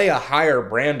play a higher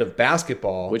brand of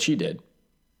basketball. Which he did.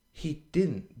 He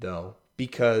didn't, though.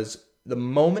 Because the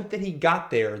moment that he got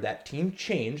there, that team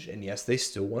changed. And yes, they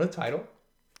still won a title.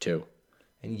 2.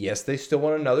 And yes, they still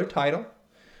won another title.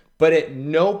 But at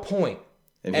no point,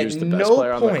 and he was the best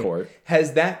player on the court,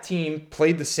 has that team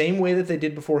played the same way that they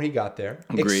did before he got there.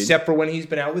 Agreed. Except for when he's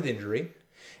been out with injury.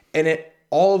 And at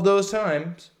all of those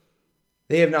times,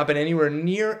 they have not been anywhere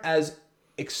near as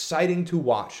exciting to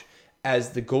watch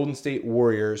as the Golden State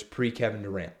Warriors pre-Kevin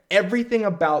Durant. Everything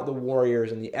about the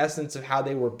Warriors and the essence of how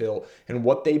they were built and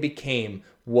what they became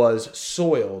was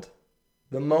soiled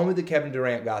the moment that Kevin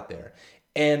Durant got there.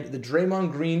 And the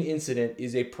Draymond Green incident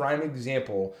is a prime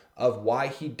example of why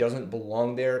he doesn't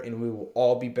belong there, and we will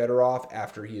all be better off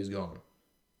after he is gone.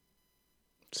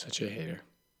 Such a hater.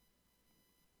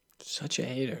 Such a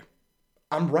hater.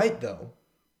 I'm right, though.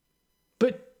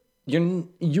 But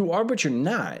you are, but you're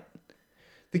not.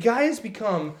 The guy has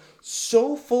become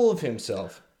so full of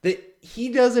himself that he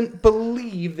doesn't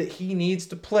believe that he needs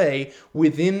to play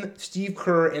within Steve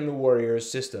Kerr and the Warriors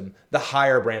system, the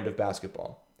higher brand of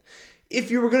basketball. If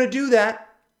you were going to do that,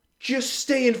 just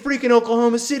stay in freaking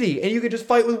Oklahoma City, and you could just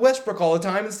fight with Westbrook all the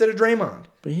time instead of Draymond.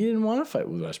 But he didn't want to fight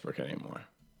with Westbrook anymore.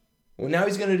 Well, now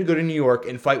he's going to go to New York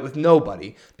and fight with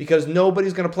nobody because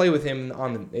nobody's going to play with him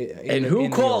And who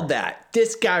called that?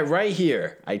 This guy right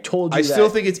here. I told you I that. still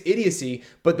think it's idiocy,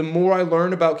 but the more I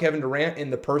learn about Kevin Durant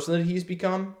and the person that he's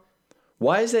become,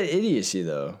 Why is that idiocy,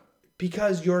 though?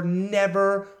 because you're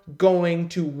never going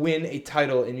to win a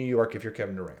title in New York if you're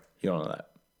Kevin Durant. You don't know that.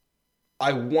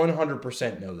 I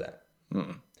 100% know that.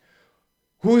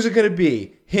 Who's it going to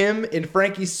be? Him and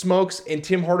Frankie Smokes and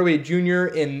Tim Hardaway Jr.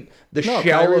 in the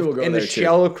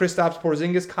shell of Kristaps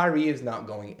Porzingis. Kyrie is not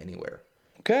going anywhere.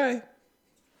 Okay.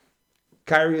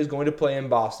 Kyrie is going to play in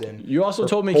Boston. You also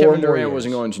told me Kevin Durant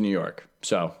wasn't going to New York.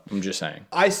 So, I'm just saying.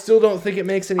 I still don't think it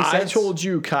makes any sense. I told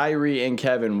you Kyrie and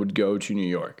Kevin would go to New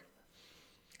York.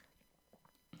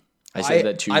 I said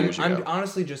that 2 years ago. I'm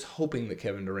honestly just hoping that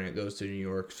Kevin Durant goes to New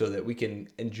York so that we can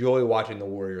enjoy watching the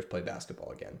Warriors play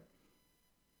basketball again.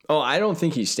 Oh, I don't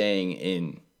think he's staying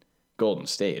in Golden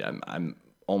State. I'm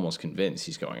almost convinced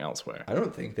he's going elsewhere. I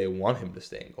don't think they want him to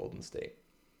stay in Golden State.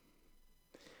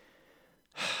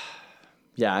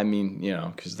 Yeah, I mean,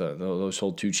 because those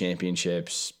whole 2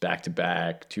 championships,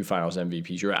 back-to-back, 2 finals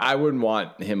MVPs. I wouldn't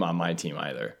want him on my team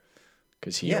either.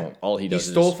 Because all he does is...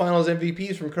 He stole finals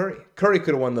MVPs from Curry. Curry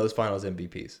could have won those finals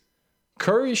MVPs.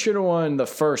 Curry should have won the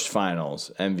first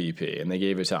finals MVP, and they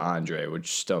gave it to Andre,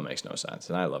 which still makes no sense.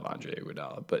 And I love Andre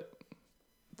Iguodala, but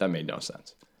that made no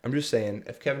sense. I'm just saying,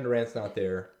 if Kevin Durant's not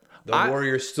there, the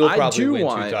Warriors still probably win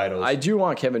 2 titles. I do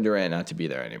want Kevin Durant not to be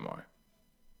there anymore.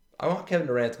 I want Kevin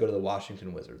Durant to go to the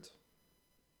Washington Wizards.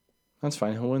 That's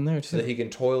fine. He'll win there, too. So that he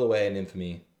can toil away in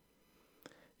infamy.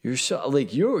 You're so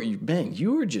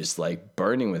you were just like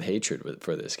burning with hatred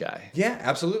for this guy. Yeah,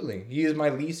 absolutely. He is my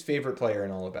least favorite player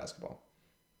in all of basketball.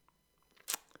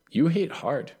 You hate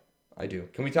hard. I do.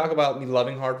 Can we talk about me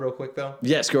loving hard real quick though?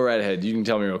 Yes, go right ahead. You can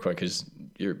tell me real quick because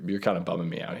you're kind of bumming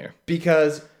me out here.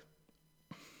 Because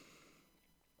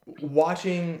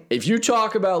watching, if you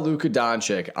talk about Luka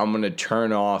Doncic, I'm gonna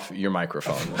turn off your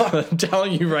microphone. I'm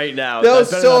telling you right now. That was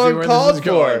so uncalled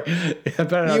for.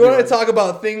 You want to talk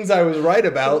about things I was right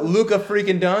about? Luka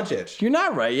freaking Doncic. You're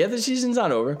not right yet. The season's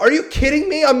not over. Are you kidding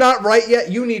me? I'm not right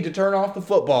yet. You need to turn off the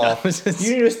football.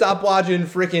 You need to stop watching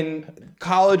freaking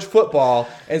college football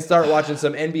and start watching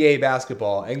some NBA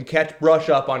basketball and brush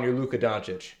up on your Luka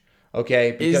Doncic.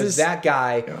 Okay, because that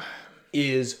guy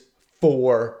is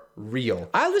for real.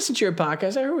 I listened to your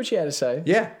podcast. I heard what you had to say.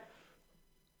 Yeah.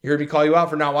 You heard me call you out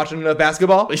for not watching enough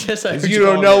basketball? Yes, I heard you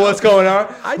don't know what's going on.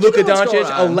 Luka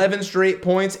Doncic, 11 straight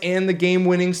points and the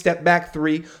game-winning step-back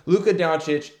 3. Luka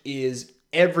Doncic is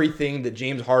everything that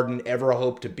James Harden ever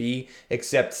hoped to be,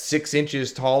 except 6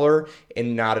 inches taller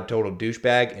and not a total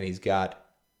douchebag, and he's got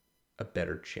a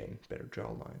better chin, better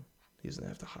jawline. He doesn't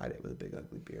have to hide it with a big,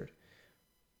 ugly beard.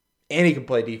 And he can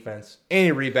play defense, and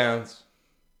he rebounds.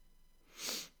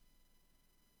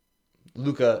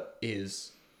 Luka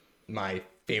is my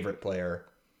favorite player,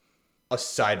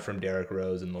 aside from Derrick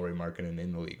Rose and Lauri Markkanen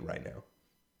in the league right now.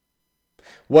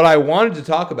 What I wanted to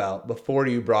talk about before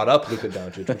you brought up Luka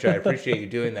Doncic, which I appreciate you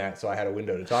doing that, so I had a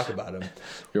window to talk about him,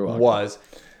 was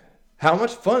how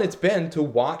much fun it's been to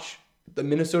watch the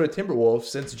Minnesota Timberwolves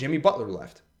since Jimmy Butler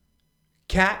left.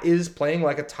 Cat is playing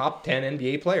like a top 10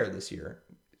 NBA player this year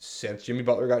since Jimmy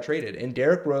Butler got traded. And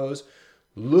Derrick Rose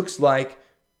looks like,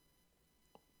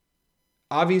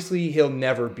 obviously he'll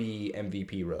never be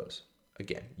MVP Rose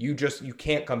again. You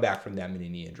can't come back from that many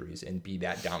knee injuries and be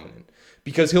that dominant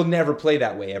because he'll never play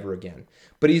that way ever again.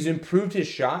 But he's improved his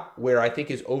shot where I think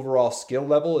his overall skill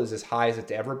level is as high as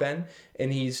it's ever been.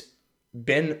 And he's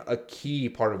been a key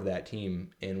part of that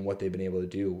team in what they've been able to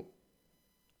do.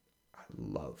 I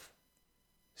love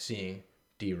seeing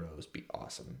D Rose be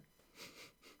awesome.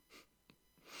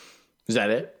 Is that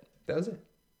it? That was it.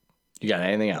 You got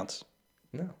anything else?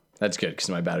 No. That's good because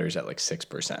my battery's at like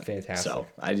 6%. Fantastic. So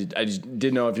I just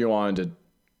didn't know if you wanted to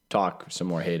talk some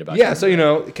more hate about. Yeah.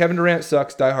 So Kevin Durant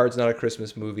sucks. Die Hard's not a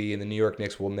Christmas movie, and the New York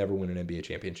Knicks will never win an NBA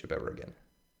championship ever again.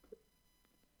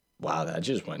 Wow, that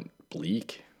just went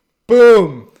bleak.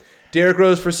 Boom. Derrick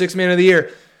Rose for 6th Man of the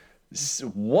Year.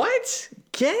 What?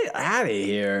 Get out of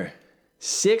here.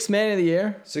 6th Man of the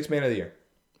Year? 6th Man of the Year.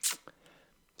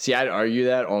 See, I'd argue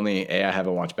that. Only A, I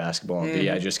haven't watched basketball, and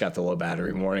B, I just got the low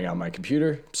battery warning on my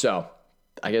computer. So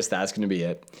I guess that's going to be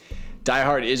it. Die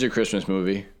Hard is a Christmas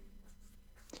movie.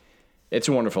 It's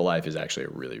a Wonderful Life is actually a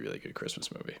really, really good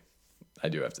Christmas movie. I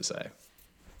do have to say.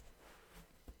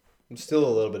 I'm still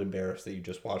a little bit embarrassed that you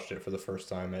just watched it for the first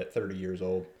time at 30 years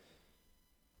old.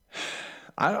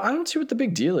 I don't see what the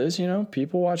big deal is.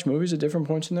 People watch movies at different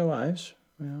points in their lives.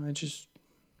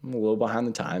 I'm a little behind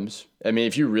the times. I mean,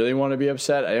 if you really want to be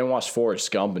upset, I didn't watch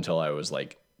Forrest Gump until I was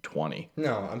like 20.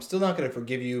 No, I'm still not going to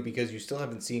forgive you because you still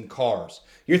haven't seen Cars.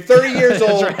 You're 30 years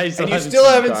old, right, and you still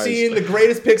haven't Cars. seen the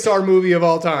greatest Pixar movie of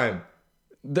all time.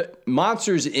 The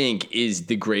Monsters, Inc. is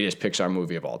the greatest Pixar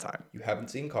movie of all time. You haven't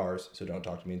seen Cars, so don't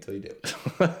talk to me until you do.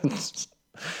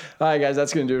 All right, guys,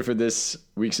 that's going to do it for this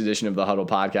week's edition of the Huddle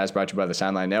Podcast, brought to you by the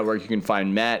Soundline Network. You can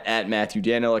find Matt at Matthew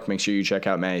Danieluk. Make sure you check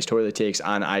out Matty's Toilet Takes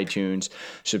on iTunes.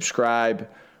 Subscribe,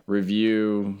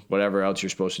 review, whatever else you're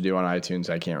supposed to do on iTunes.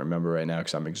 I can't remember right now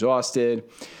because I'm exhausted.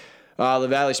 The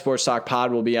Valley Sports Talk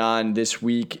Pod will be on this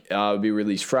week. It'll be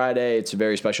released Friday. It's a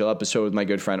very special episode with my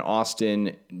good friend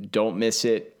Austin. Don't miss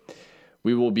it.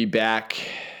 We will be back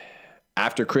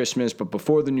after Christmas, but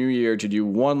before the new year to do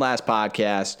one last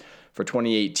podcast for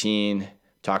 2018.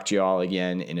 Talk to you all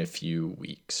again in a few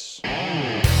weeks.